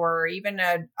grocery store, or even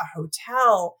a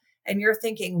hotel, and you're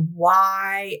thinking,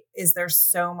 why is there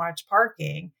so much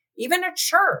parking? Even a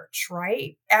church,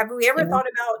 right? Have we ever thought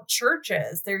about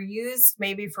churches? They're used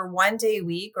maybe for one day a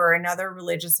week or another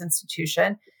religious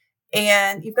institution.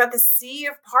 And you've got the sea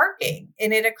of parking,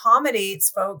 and it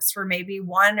accommodates folks for maybe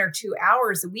 1 or 2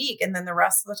 hours a week. And then the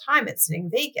rest of the time it's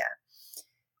sitting vacant.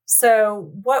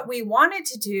 So what we wanted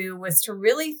to do was to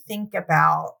really think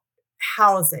about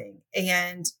housing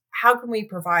and how can we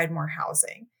provide more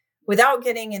housing without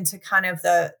getting into kind of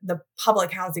the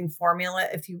public housing formula,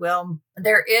 if you will.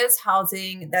 There is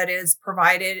housing that is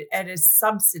provided at a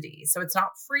subsidy. So it's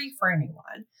not free for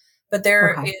anyone, but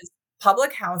there is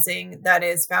public housing that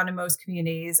is found in most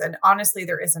communities. And honestly,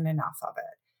 there isn't enough of it.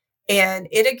 And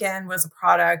it, again, was a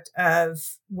product of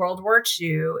World War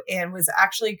II and was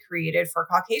actually created for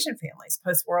Caucasian families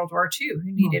post World War II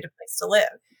who needed a place to live.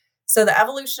 So the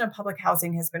evolution of public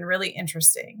housing has been really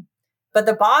interesting. But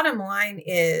the bottom line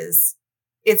is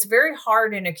it's very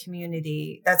hard in a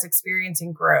community that's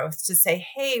experiencing growth to say,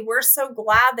 hey, we're so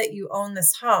glad that you own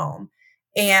this home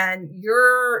and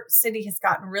your city has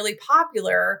gotten really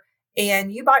popular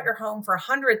and you bought your home for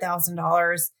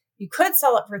 $100,000. You could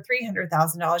sell it for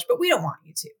 $300,000, but we don't want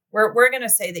you to. We're going to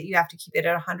say that you have to keep it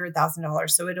at $100,000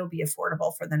 so it'll be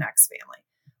affordable for the next family.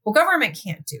 Well, government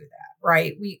can't do that,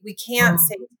 right? We can't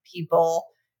say to people,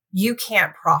 you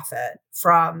can't profit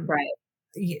from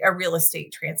a real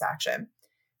estate transaction.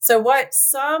 So what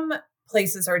some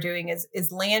places are doing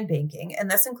is land banking, and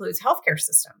this includes healthcare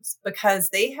systems because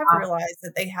they have realized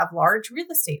that they have large real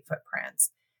estate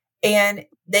footprints and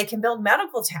they can build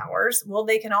medical towers. Well,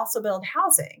 they can also build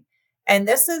housing. And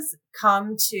this has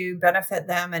come to benefit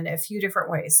them in a few different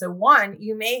ways. So one,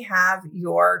 you may have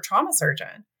your trauma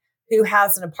surgeon who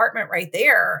has an apartment right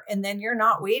there, and then you're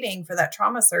not waiting for that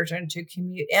trauma surgeon to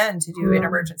commute in to do an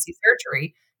emergency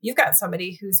surgery. You've got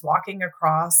somebody who's walking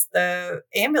across the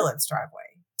ambulance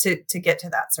driveway to get to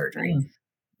that surgery.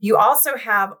 You also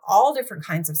have all different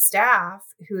kinds of staff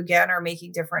who, again, are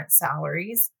making different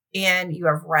salaries. And you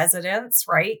have residents,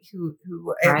 right, who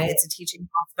it's a teaching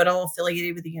hospital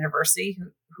affiliated with the university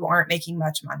who aren't making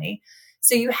much money.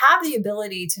 So you have the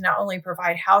ability to not only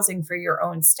provide housing for your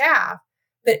own staff,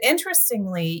 but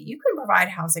interestingly, you can provide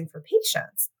housing for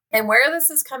patients. And where this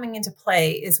is coming into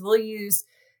play is we'll use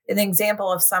an example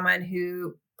of someone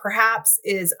who perhaps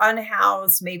is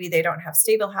unhoused. Maybe they don't have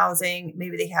stable housing.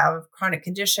 Maybe they have chronic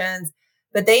conditions.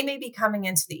 But they may be coming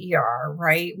into the ER,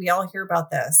 right? We all hear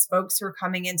about this. Folks who are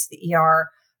coming into the ER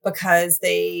because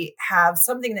they have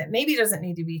something that maybe doesn't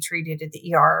need to be treated at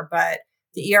the ER, but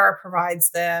the ER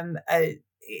provides them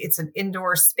it's an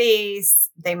indoor space.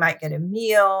 They might get a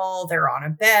meal. They're on a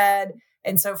bed.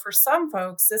 And so for some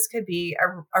folks, this could be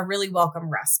a really welcome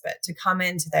respite to come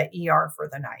into that ER for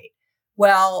the night.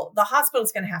 Well, the hospital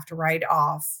is going to have to write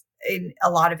off in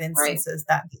a lot of instances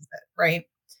that visit, right?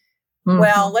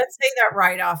 Well, let's say that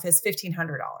write-off is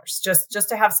 $1,500 just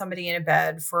to have somebody in a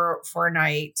bed for a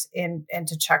night and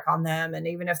to check on them. And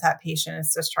even if that patient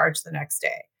is discharged the next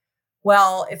day.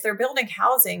 Well, if they're building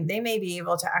housing, they may be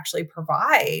able to actually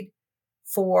provide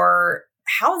for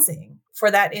housing for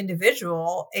that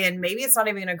individual. And maybe it's not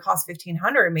even going to cost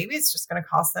 $1,500. Maybe it's just going to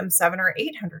cost them $700 or $800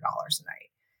 a night.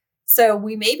 So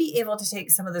we may be able to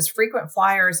take some of those frequent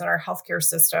flyers in our healthcare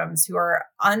systems who are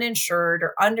uninsured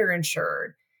or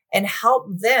underinsured and help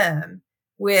them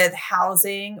with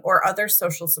housing or other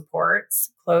social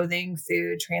supports, clothing,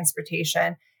 food,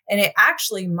 transportation. And it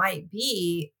actually might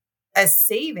be a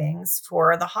savings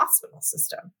for the hospital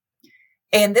system.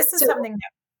 And this is something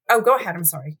that, go ahead. I'm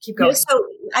sorry. Keep going. So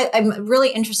I'm really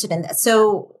interested in this.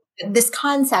 So this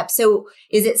concept, so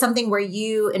is it something where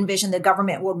you envision the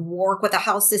government would work with a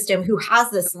health system who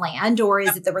has this land, or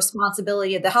is it the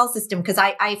responsibility of the health system? Because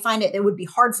I find it would be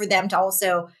hard for them to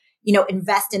also,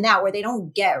 invest in that where they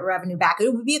don't get revenue back.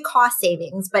 It would be a cost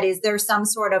savings, but is there some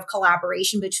sort of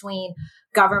collaboration between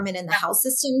government and the health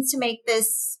systems to make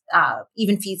this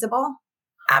even feasible?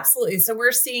 Absolutely. So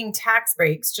we're seeing tax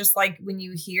breaks, just like when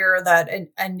you hear that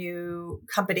a new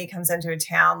company comes into a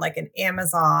town, like an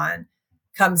Amazon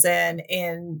comes in,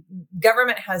 and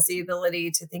government has the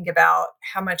ability to think about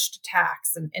how much to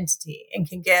tax an entity and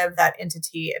can give that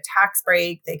entity a tax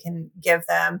break. They can give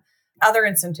them other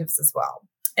incentives as well.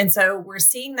 And so we're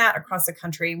seeing that across the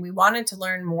country. We wanted to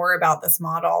learn more about this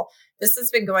model. This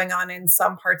has been going on in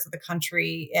some parts of the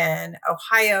country, in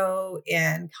Ohio,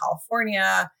 in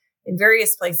California, in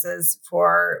various places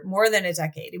for more than a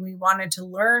decade. And we wanted to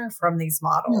learn from these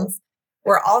models.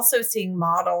 We're also seeing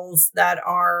models that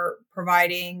are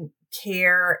providing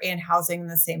care and housing in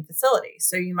the same facility.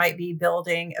 So you might be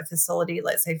building a facility,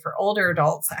 let's say for older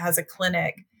adults, that has a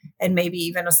clinic and maybe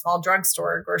even a small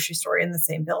drugstore or grocery store in the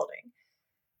same building.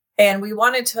 And we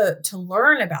wanted to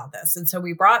learn about this. And so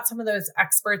we brought some of those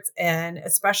experts in,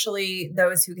 especially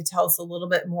those who could tell us a little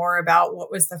bit more about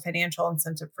what was the financial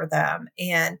incentive for them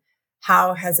and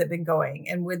how has it been going,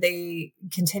 and would they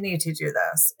continue to do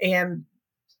this? And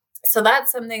so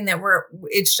that's something that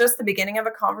it's just the beginning of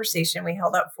a conversation. We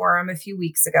held that forum a few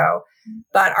weeks ago,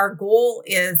 but our goal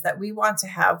is that we want to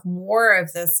have more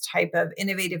of this type of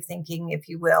innovative thinking, if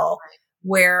you will,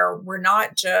 where we're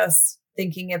not just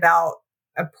thinking about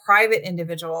a private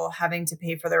individual having to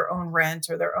pay for their own rent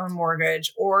or their own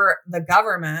mortgage, or the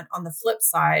government on the flip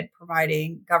side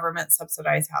providing government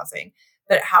subsidized housing.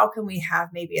 But how can we have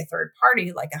maybe a third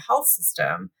party like a health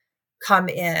system come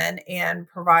in and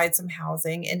provide some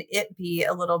housing and it be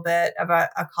a little bit of a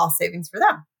cost savings for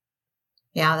them?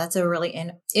 Yeah, that's a really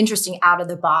interesting out of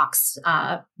the box,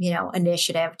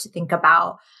 initiative to think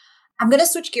about. I'm going to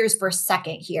switch gears for a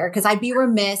second here because I'd be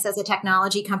remiss as a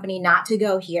technology company not to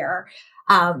go here.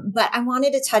 But I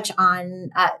wanted to touch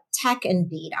on tech and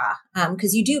data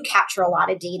because you do capture a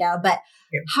lot of data. But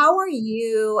how are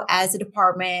you as a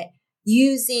department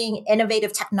using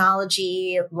innovative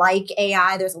technology like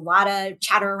AI? There's a lot of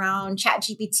chatter around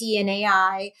ChatGPT and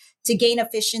AI to gain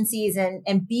efficiencies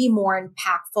and be more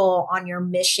impactful on your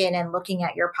mission and looking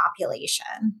at your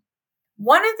population.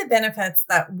 One of the benefits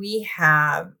that we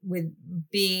have with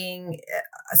being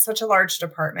such a large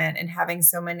department and having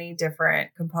so many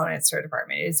different components to our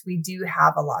department is we do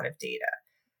have a lot of data.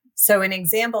 So an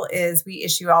example is we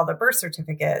issue all the birth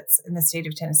certificates in the state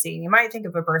of Tennessee. You might think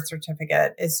of a birth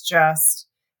certificate as just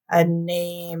a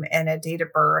name and a date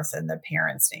of birth and the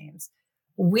parents' names.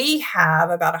 We have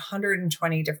about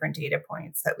 120 different data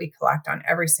points that we collect on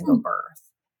every single birth.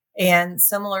 And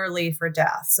similarly for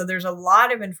death. So there's a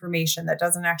lot of information that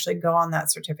doesn't actually go on that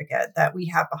certificate that we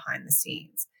have behind the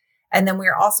scenes. And then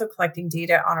we're also collecting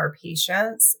data on our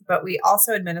patients, but we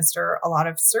also administer a lot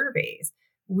of surveys.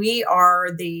 We are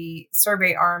the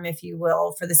survey arm, if you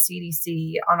will, for the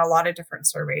CDC on a lot of different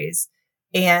surveys.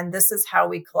 And this is how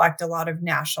we collect a lot of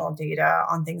national data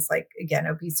on things like, again,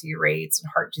 obesity rates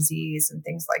and heart disease and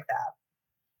things like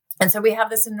that. And so we have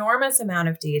this enormous amount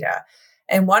of data.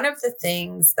 And one of the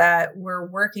things that we're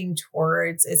working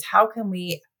towards is how can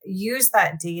we use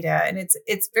that data? And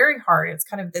it's very hard. It's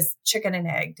kind of this chicken and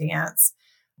egg dance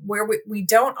where we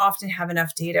don't often have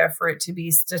enough data for it to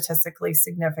be statistically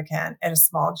significant at a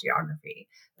small geography.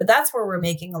 But that's where we're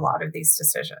making a lot of these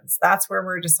decisions. That's where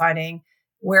we're deciding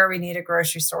where we need a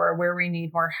grocery store, where we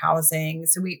need more housing.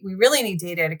 So we really need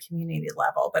data at a community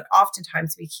level, but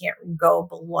oftentimes we can't go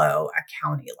below a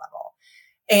county level.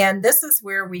 And this is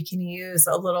where we can use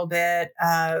a little bit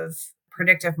of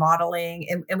predictive modeling.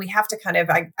 And we have to kind of,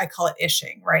 I call it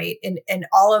ishing, right? And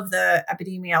all of the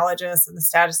epidemiologists and the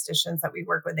statisticians that we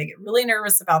work with, they get really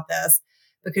nervous about this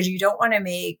because you don't want to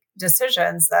make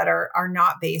decisions that are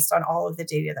not based on all of the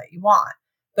data that you want.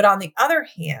 But on the other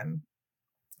hand,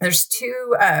 there's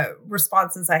two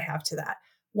responses I have to that.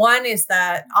 One is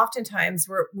that oftentimes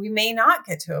we may not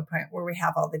get to a point where we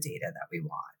have all the data that we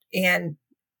want. And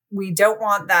we don't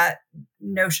want that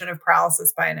notion of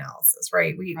paralysis by analysis,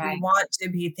 right? We want to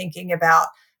be thinking about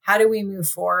how do we move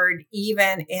forward,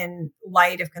 even in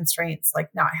light of constraints like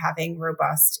not having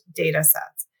robust data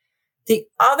sets. The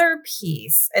other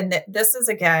piece, and this is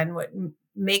again what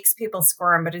makes people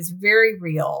squirm, but is very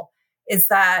real, is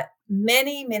that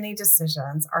many, many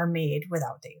decisions are made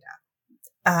without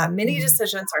data. Many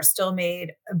decisions are still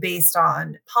made based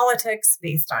on politics,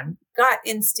 based on gut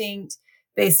instinct,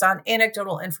 based on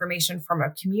anecdotal information from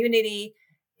a community.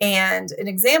 And an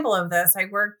example of this, I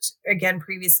worked again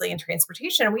previously in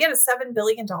transportation, and we had a $7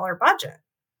 billion budget.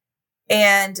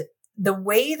 And the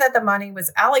way that the money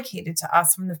was allocated to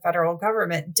us from the federal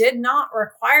government did not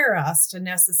require us to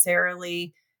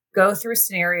necessarily go through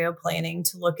scenario planning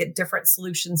to look at different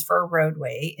solutions for a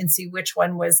roadway and see which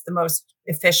one was the most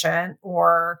efficient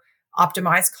or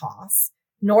optimized costs.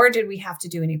 Nor did we have to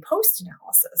do any post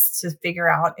analysis to figure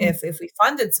out if we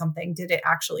funded something, did it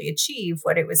actually achieve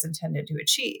what it was intended to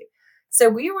achieve? So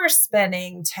we were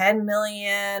spending 10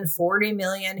 million, 40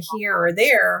 million here or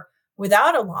there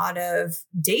without a lot of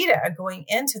data going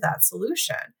into that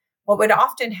solution. What would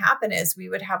often happen is we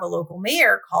would have a local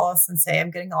mayor call us and say,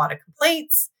 I'm getting a lot of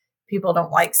complaints. People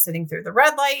don't like sitting through the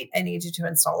red light. I need you to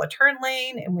install a turn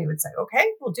lane. And we would say, okay,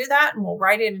 we'll do that. And we'll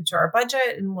write it into our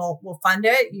budget and we'll fund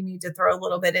it. You need to throw a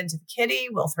little bit into the kitty.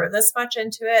 We'll throw this much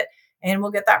into it and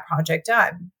we'll get that project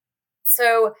done.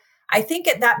 So I think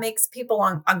that makes people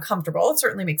uncomfortable. It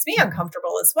certainly makes me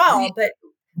uncomfortable as well. But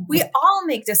we all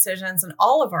make decisions in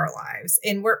all of our lives.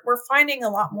 And we're finding a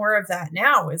lot more of that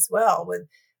now as well. With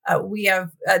we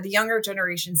have the younger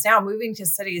generations now moving to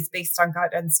cities based on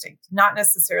gut instinct, not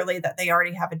necessarily that they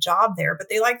already have a job there, but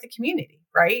they like the community,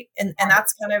 right? And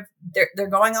that's kind of, they're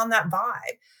going on that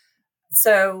vibe.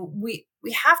 So we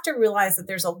have to realize that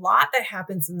there's a lot that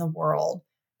happens in the world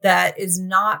that is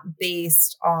not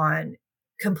based on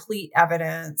complete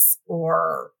evidence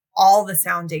or all the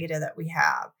sound data that we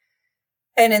have.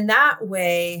 And in that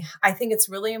way, I think it's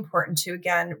really important to,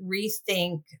 again,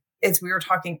 rethink, as we were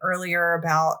talking earlier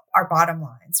about our bottom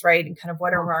lines, right? And kind of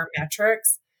what are our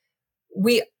metrics?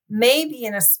 We may be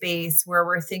in a space where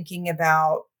we're thinking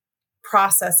about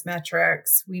process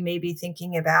metrics. We may be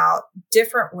thinking about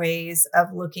different ways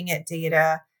of looking at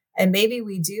data. And maybe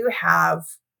we do have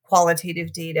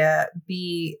qualitative data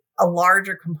be a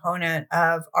larger component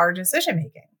of our decision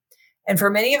making. And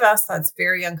for many of us, that's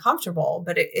very uncomfortable,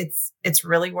 but it's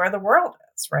really where the world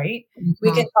is, right? Mm-hmm. We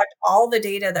can collect all the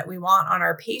data that we want on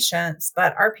our patients,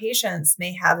 but our patients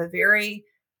may have a very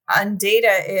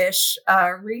undata-ish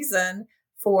reason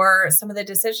for some of the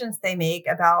decisions they make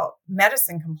about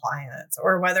medicine compliance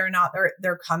or whether or not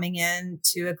they're coming in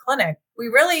to a clinic. We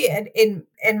really,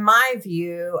 in my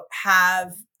view,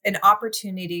 have an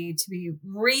opportunity to be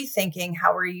rethinking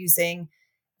how we're using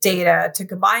data, to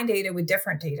combine data with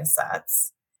different data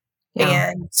sets,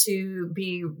 and to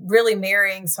be really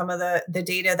marrying some of the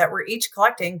data that we're each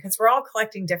collecting, because we're all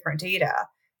collecting different data,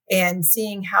 and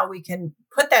seeing how we can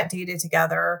put that data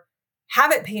together,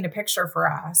 have it paint a picture for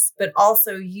us, but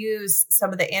also use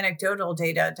some of the anecdotal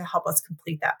data to help us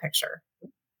complete that picture.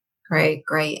 Great.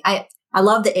 I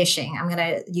love the ishing. I'm going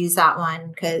to use that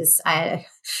one because I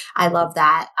love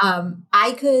that.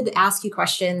 I could ask you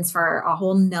questions for a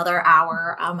whole nother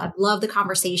hour. I love the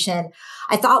conversation.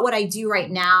 I thought what I do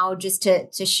right now, just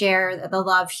to share the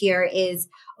love here, is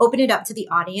open it up to the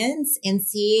audience and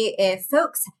see if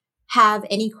folks have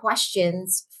any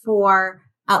questions for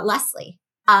Leslie.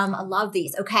 I love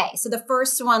these. Okay. So the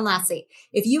first one, Leslie,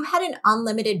 if you had an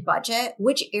unlimited budget,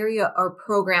 which area or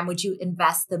program would you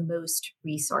invest the most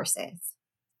resources?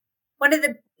 One of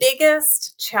the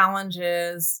biggest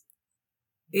challenges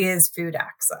is food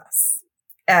access.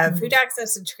 Food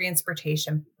access and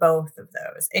transportation, both of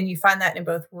those. And you find that in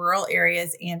both rural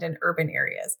areas and in urban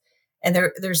areas. And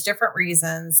there's different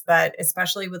reasons, but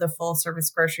especially with a full service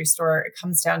grocery store, it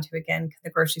comes down to, again, can the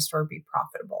grocery store be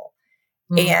profitable?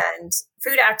 And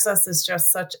food access is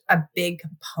just such a big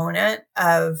component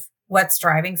of what's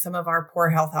driving some of our poor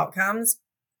health outcomes.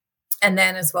 And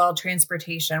then as well,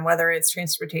 transportation, whether it's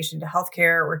transportation to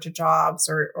healthcare or to jobs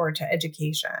or to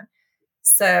education.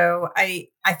 So I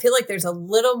feel like there's a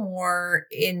little more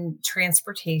in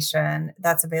transportation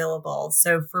that's available.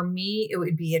 So for me, it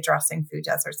would be addressing food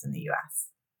deserts in the U.S.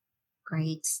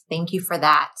 Great. Thank you for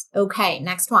that. Okay,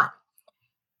 next one.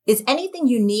 Is anything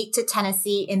unique to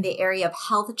Tennessee in the area of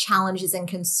health challenges and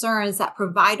concerns that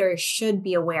providers should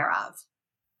be aware of?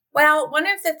 Well, one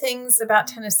of the things about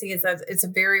Tennessee is that it's a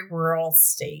very rural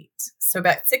state. So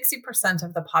about 60%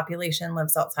 of the population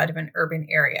lives outside of an urban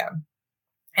area.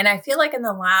 And I feel like in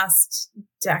the last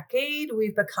decade,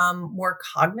 we've become more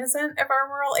cognizant of our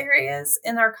rural areas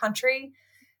in our country.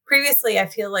 Previously, I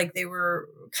feel like they were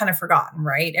kind of forgotten,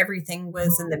 right? Everything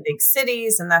was in the big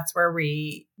cities, and that's where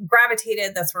we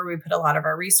gravitated. That's where we put a lot of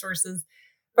our resources.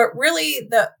 But really,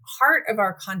 the heart of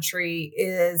our country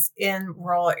is in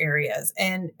rural areas.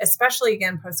 And especially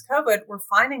again, post COVID, we're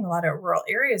finding a lot of rural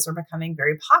areas are becoming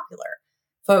very popular.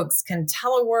 Folks can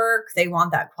telework. They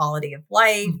want that quality of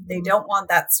life. They don't want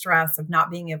that stress of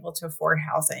not being able to afford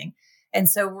housing. And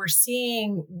so we're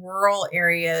seeing rural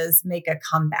areas make a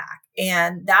comeback.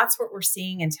 And that's what we're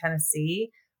seeing in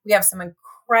Tennessee. We have some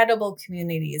incredible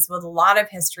communities with a lot of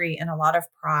history and a lot of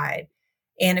pride.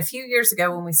 And a few years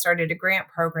ago, when we started a grant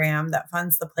program that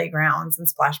funds the playgrounds and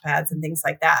splash pads and things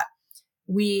like that,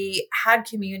 we had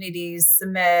communities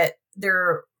submit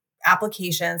their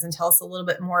applications and tell us a little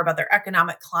bit more about their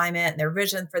economic climate and their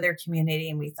vision for their community.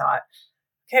 And we thought,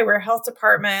 okay, we're a health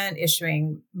department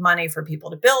issuing money for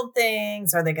people to build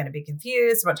things. Are they going to be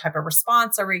confused? What type of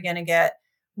response are we going to get?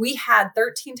 We had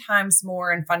 13 times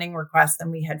more in funding requests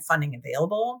than we had funding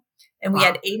available. And we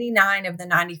had 89 of the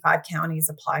 95 counties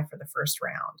apply for the first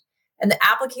round. And the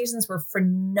applications were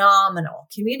phenomenal.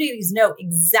 Communities know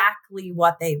exactly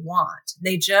what they want.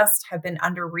 They just have been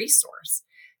under-resourced.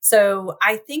 So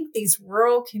I think these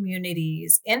rural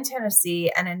communities in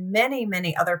Tennessee and in many,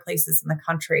 many other places in the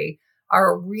country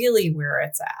are really where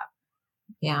it's at.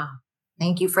 Yeah.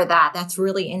 Thank you for that. That's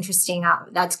really interesting.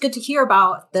 That's good to hear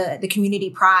about the community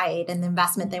pride and the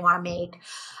investment they want to make.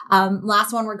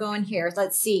 Last one we're going here.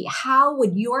 Let's see. How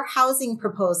would your housing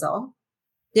proposal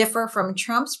differ from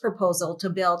Trump's proposal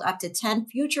to build up to 10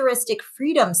 futuristic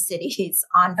freedom cities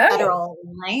on federal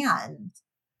land?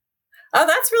 Oh,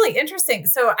 that's really interesting.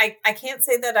 So I can't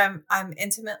say that I'm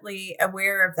intimately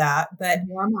aware of that, but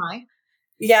nor am I.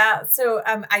 Yeah. So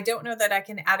I don't know that I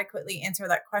can adequately answer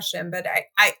that question, but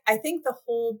I think the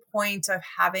whole point of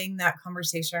having that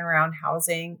conversation around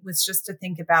housing was just to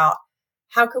think about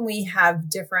how can we have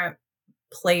different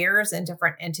players and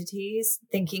different entities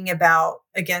thinking about,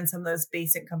 again, some of those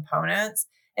basic components.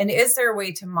 And is there a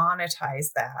way to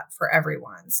monetize that for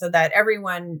everyone so that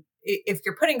everyone, if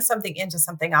you're putting something into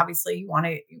something, obviously you want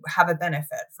to have a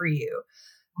benefit for you.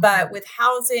 But with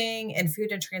housing and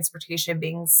food and transportation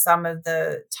being some of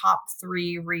the top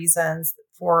 3 reasons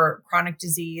for chronic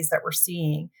disease that we're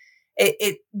seeing,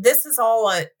 this is all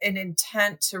an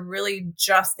intent to really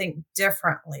just think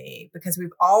differently, because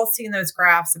we've all seen those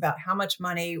graphs about how much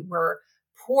money we're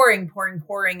pouring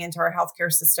into our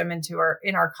healthcare system,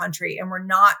 in our country, and we're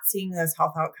not seeing those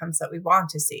health outcomes that we want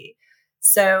to see.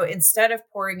 So instead of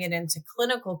pouring it into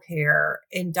clinical care,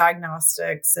 in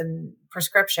diagnostics and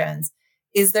prescriptions,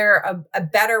 is there a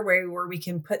better way where we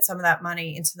can put some of that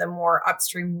money into the more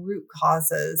upstream root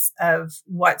causes of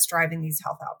what's driving these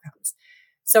health outcomes?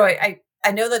 So I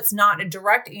know that's not a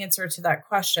direct answer to that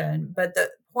question, but the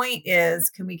point is,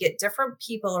 can we get different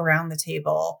people around the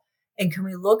table, and can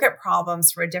we look at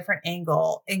problems from a different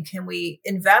angle, and can we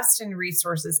invest in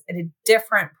resources at a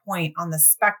different point on the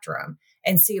spectrum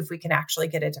and see if we can actually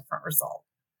get a different result?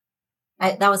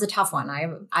 That was a tough one.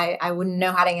 I wouldn't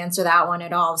know how to answer that one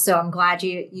at all. So I'm glad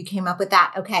you came up with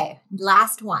that. Okay,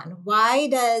 last one. Why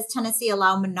does Tennessee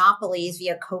allow monopolies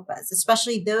via COPAs,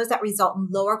 especially those that result in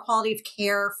lower quality of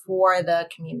care for the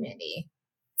community?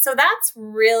 So that's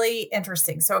really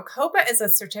interesting. So a COPA is a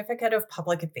certificate of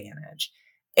public advantage.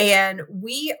 And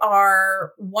we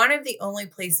are one of the only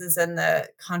places in the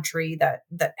country that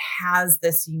has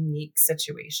this unique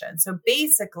situation. So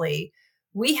basically,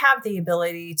 we have the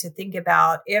ability to think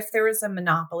about, if there is a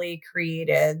monopoly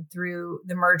created through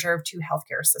the merger of 2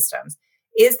 healthcare systems,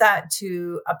 is that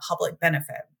to a public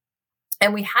benefit?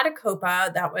 And we had a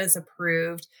COPA that was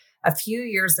approved a few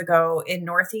years ago in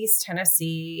Northeast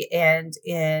Tennessee and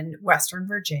in Western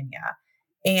Virginia.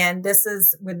 And this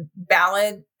is with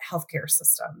ballot healthcare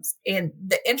systems. And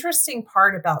the interesting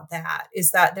part about that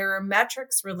is that there are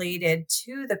metrics related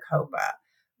to the COPA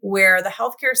where the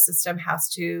healthcare system has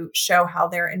to show how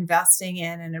they're investing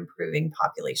in and improving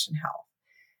population health.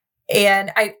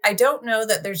 And I don't know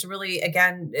that there's really,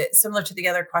 again, similar to the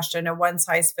other question, a one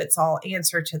size fits all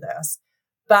answer to this,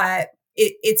 but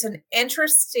it's an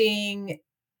interesting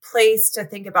place to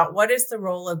think about, what is the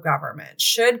role of government?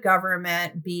 Should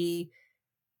government be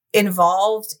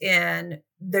involved in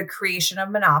the creation of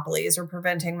monopolies or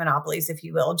preventing monopolies, if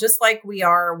you will, just like we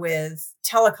are with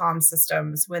telecom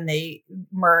systems when they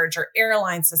merge, or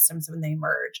airline systems when they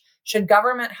merge? Should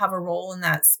government have a role in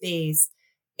that space?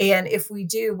 And if we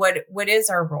do, what is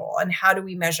our role, and how do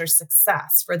we measure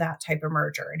success for that type of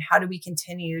merger? And how do we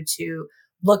continue to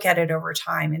look at it over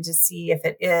time and to see if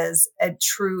it is a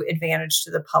true advantage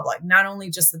to the public, not only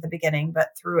just at the beginning, but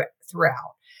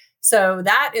throughout. So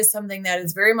that is something that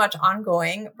is very much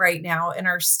ongoing right now in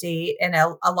our state. And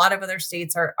a lot of other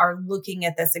states are looking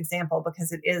at this example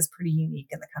because it is pretty unique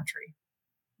in the country.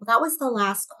 Well, that was the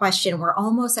last question. We're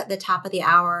almost at the top of the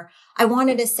hour. I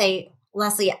wanted to say,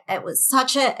 Leslie, it was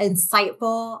such an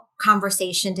insightful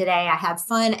conversation today. I had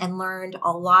fun and learned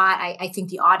a lot. I think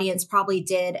the audience probably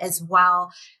did as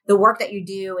well. The work that you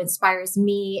do inspires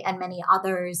me and many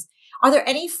others. Are there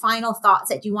any final thoughts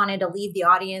that you wanted to leave the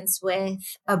audience with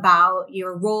about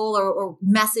your role or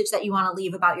message that you want to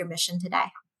leave about your mission today?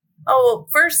 Oh, well,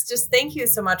 first, just thank you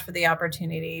so much for the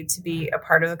opportunity to be a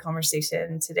part of the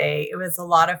conversation today. It was a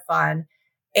lot of fun.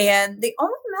 And the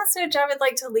only message I would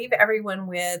like to leave everyone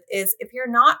with is if you're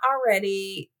not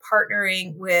already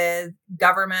partnering with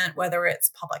government, whether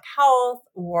it's public health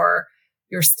or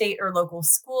your state or local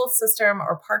school system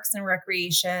or parks and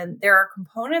recreation, there are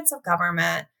components of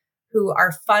government who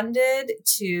are funded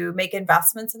to make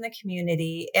investments in the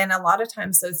community. And a lot of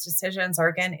times those decisions are,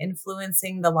 again,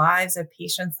 influencing the lives of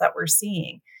patients that we're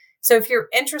seeing. So if you're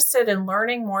interested in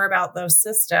learning more about those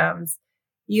systems,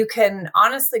 you can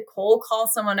honestly cold call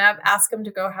someone up, ask them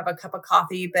to go have a cup of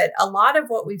coffee. But a lot of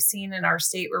what we've seen in our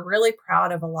state, we're really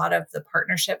proud of a lot of the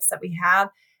partnerships that we have.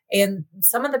 And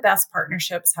some of the best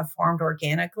partnerships have formed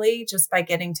organically just by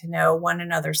getting to know one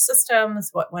another's systems,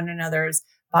 what one another's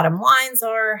bottom lines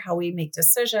are, how we make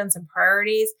decisions and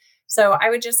priorities. So I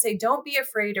would just say, don't be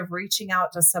afraid of reaching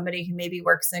out to somebody who maybe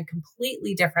works in a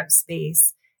completely different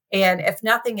space. And if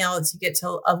nothing else, you get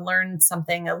to learn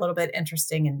something a little bit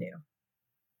interesting and new.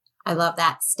 I love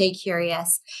that. Stay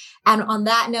curious. And on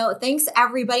that note, thanks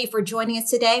everybody for joining us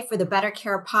today for the Better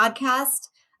Care podcast.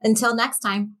 Until next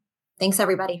time, thanks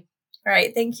everybody. All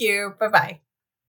right. Thank you. Bye-bye.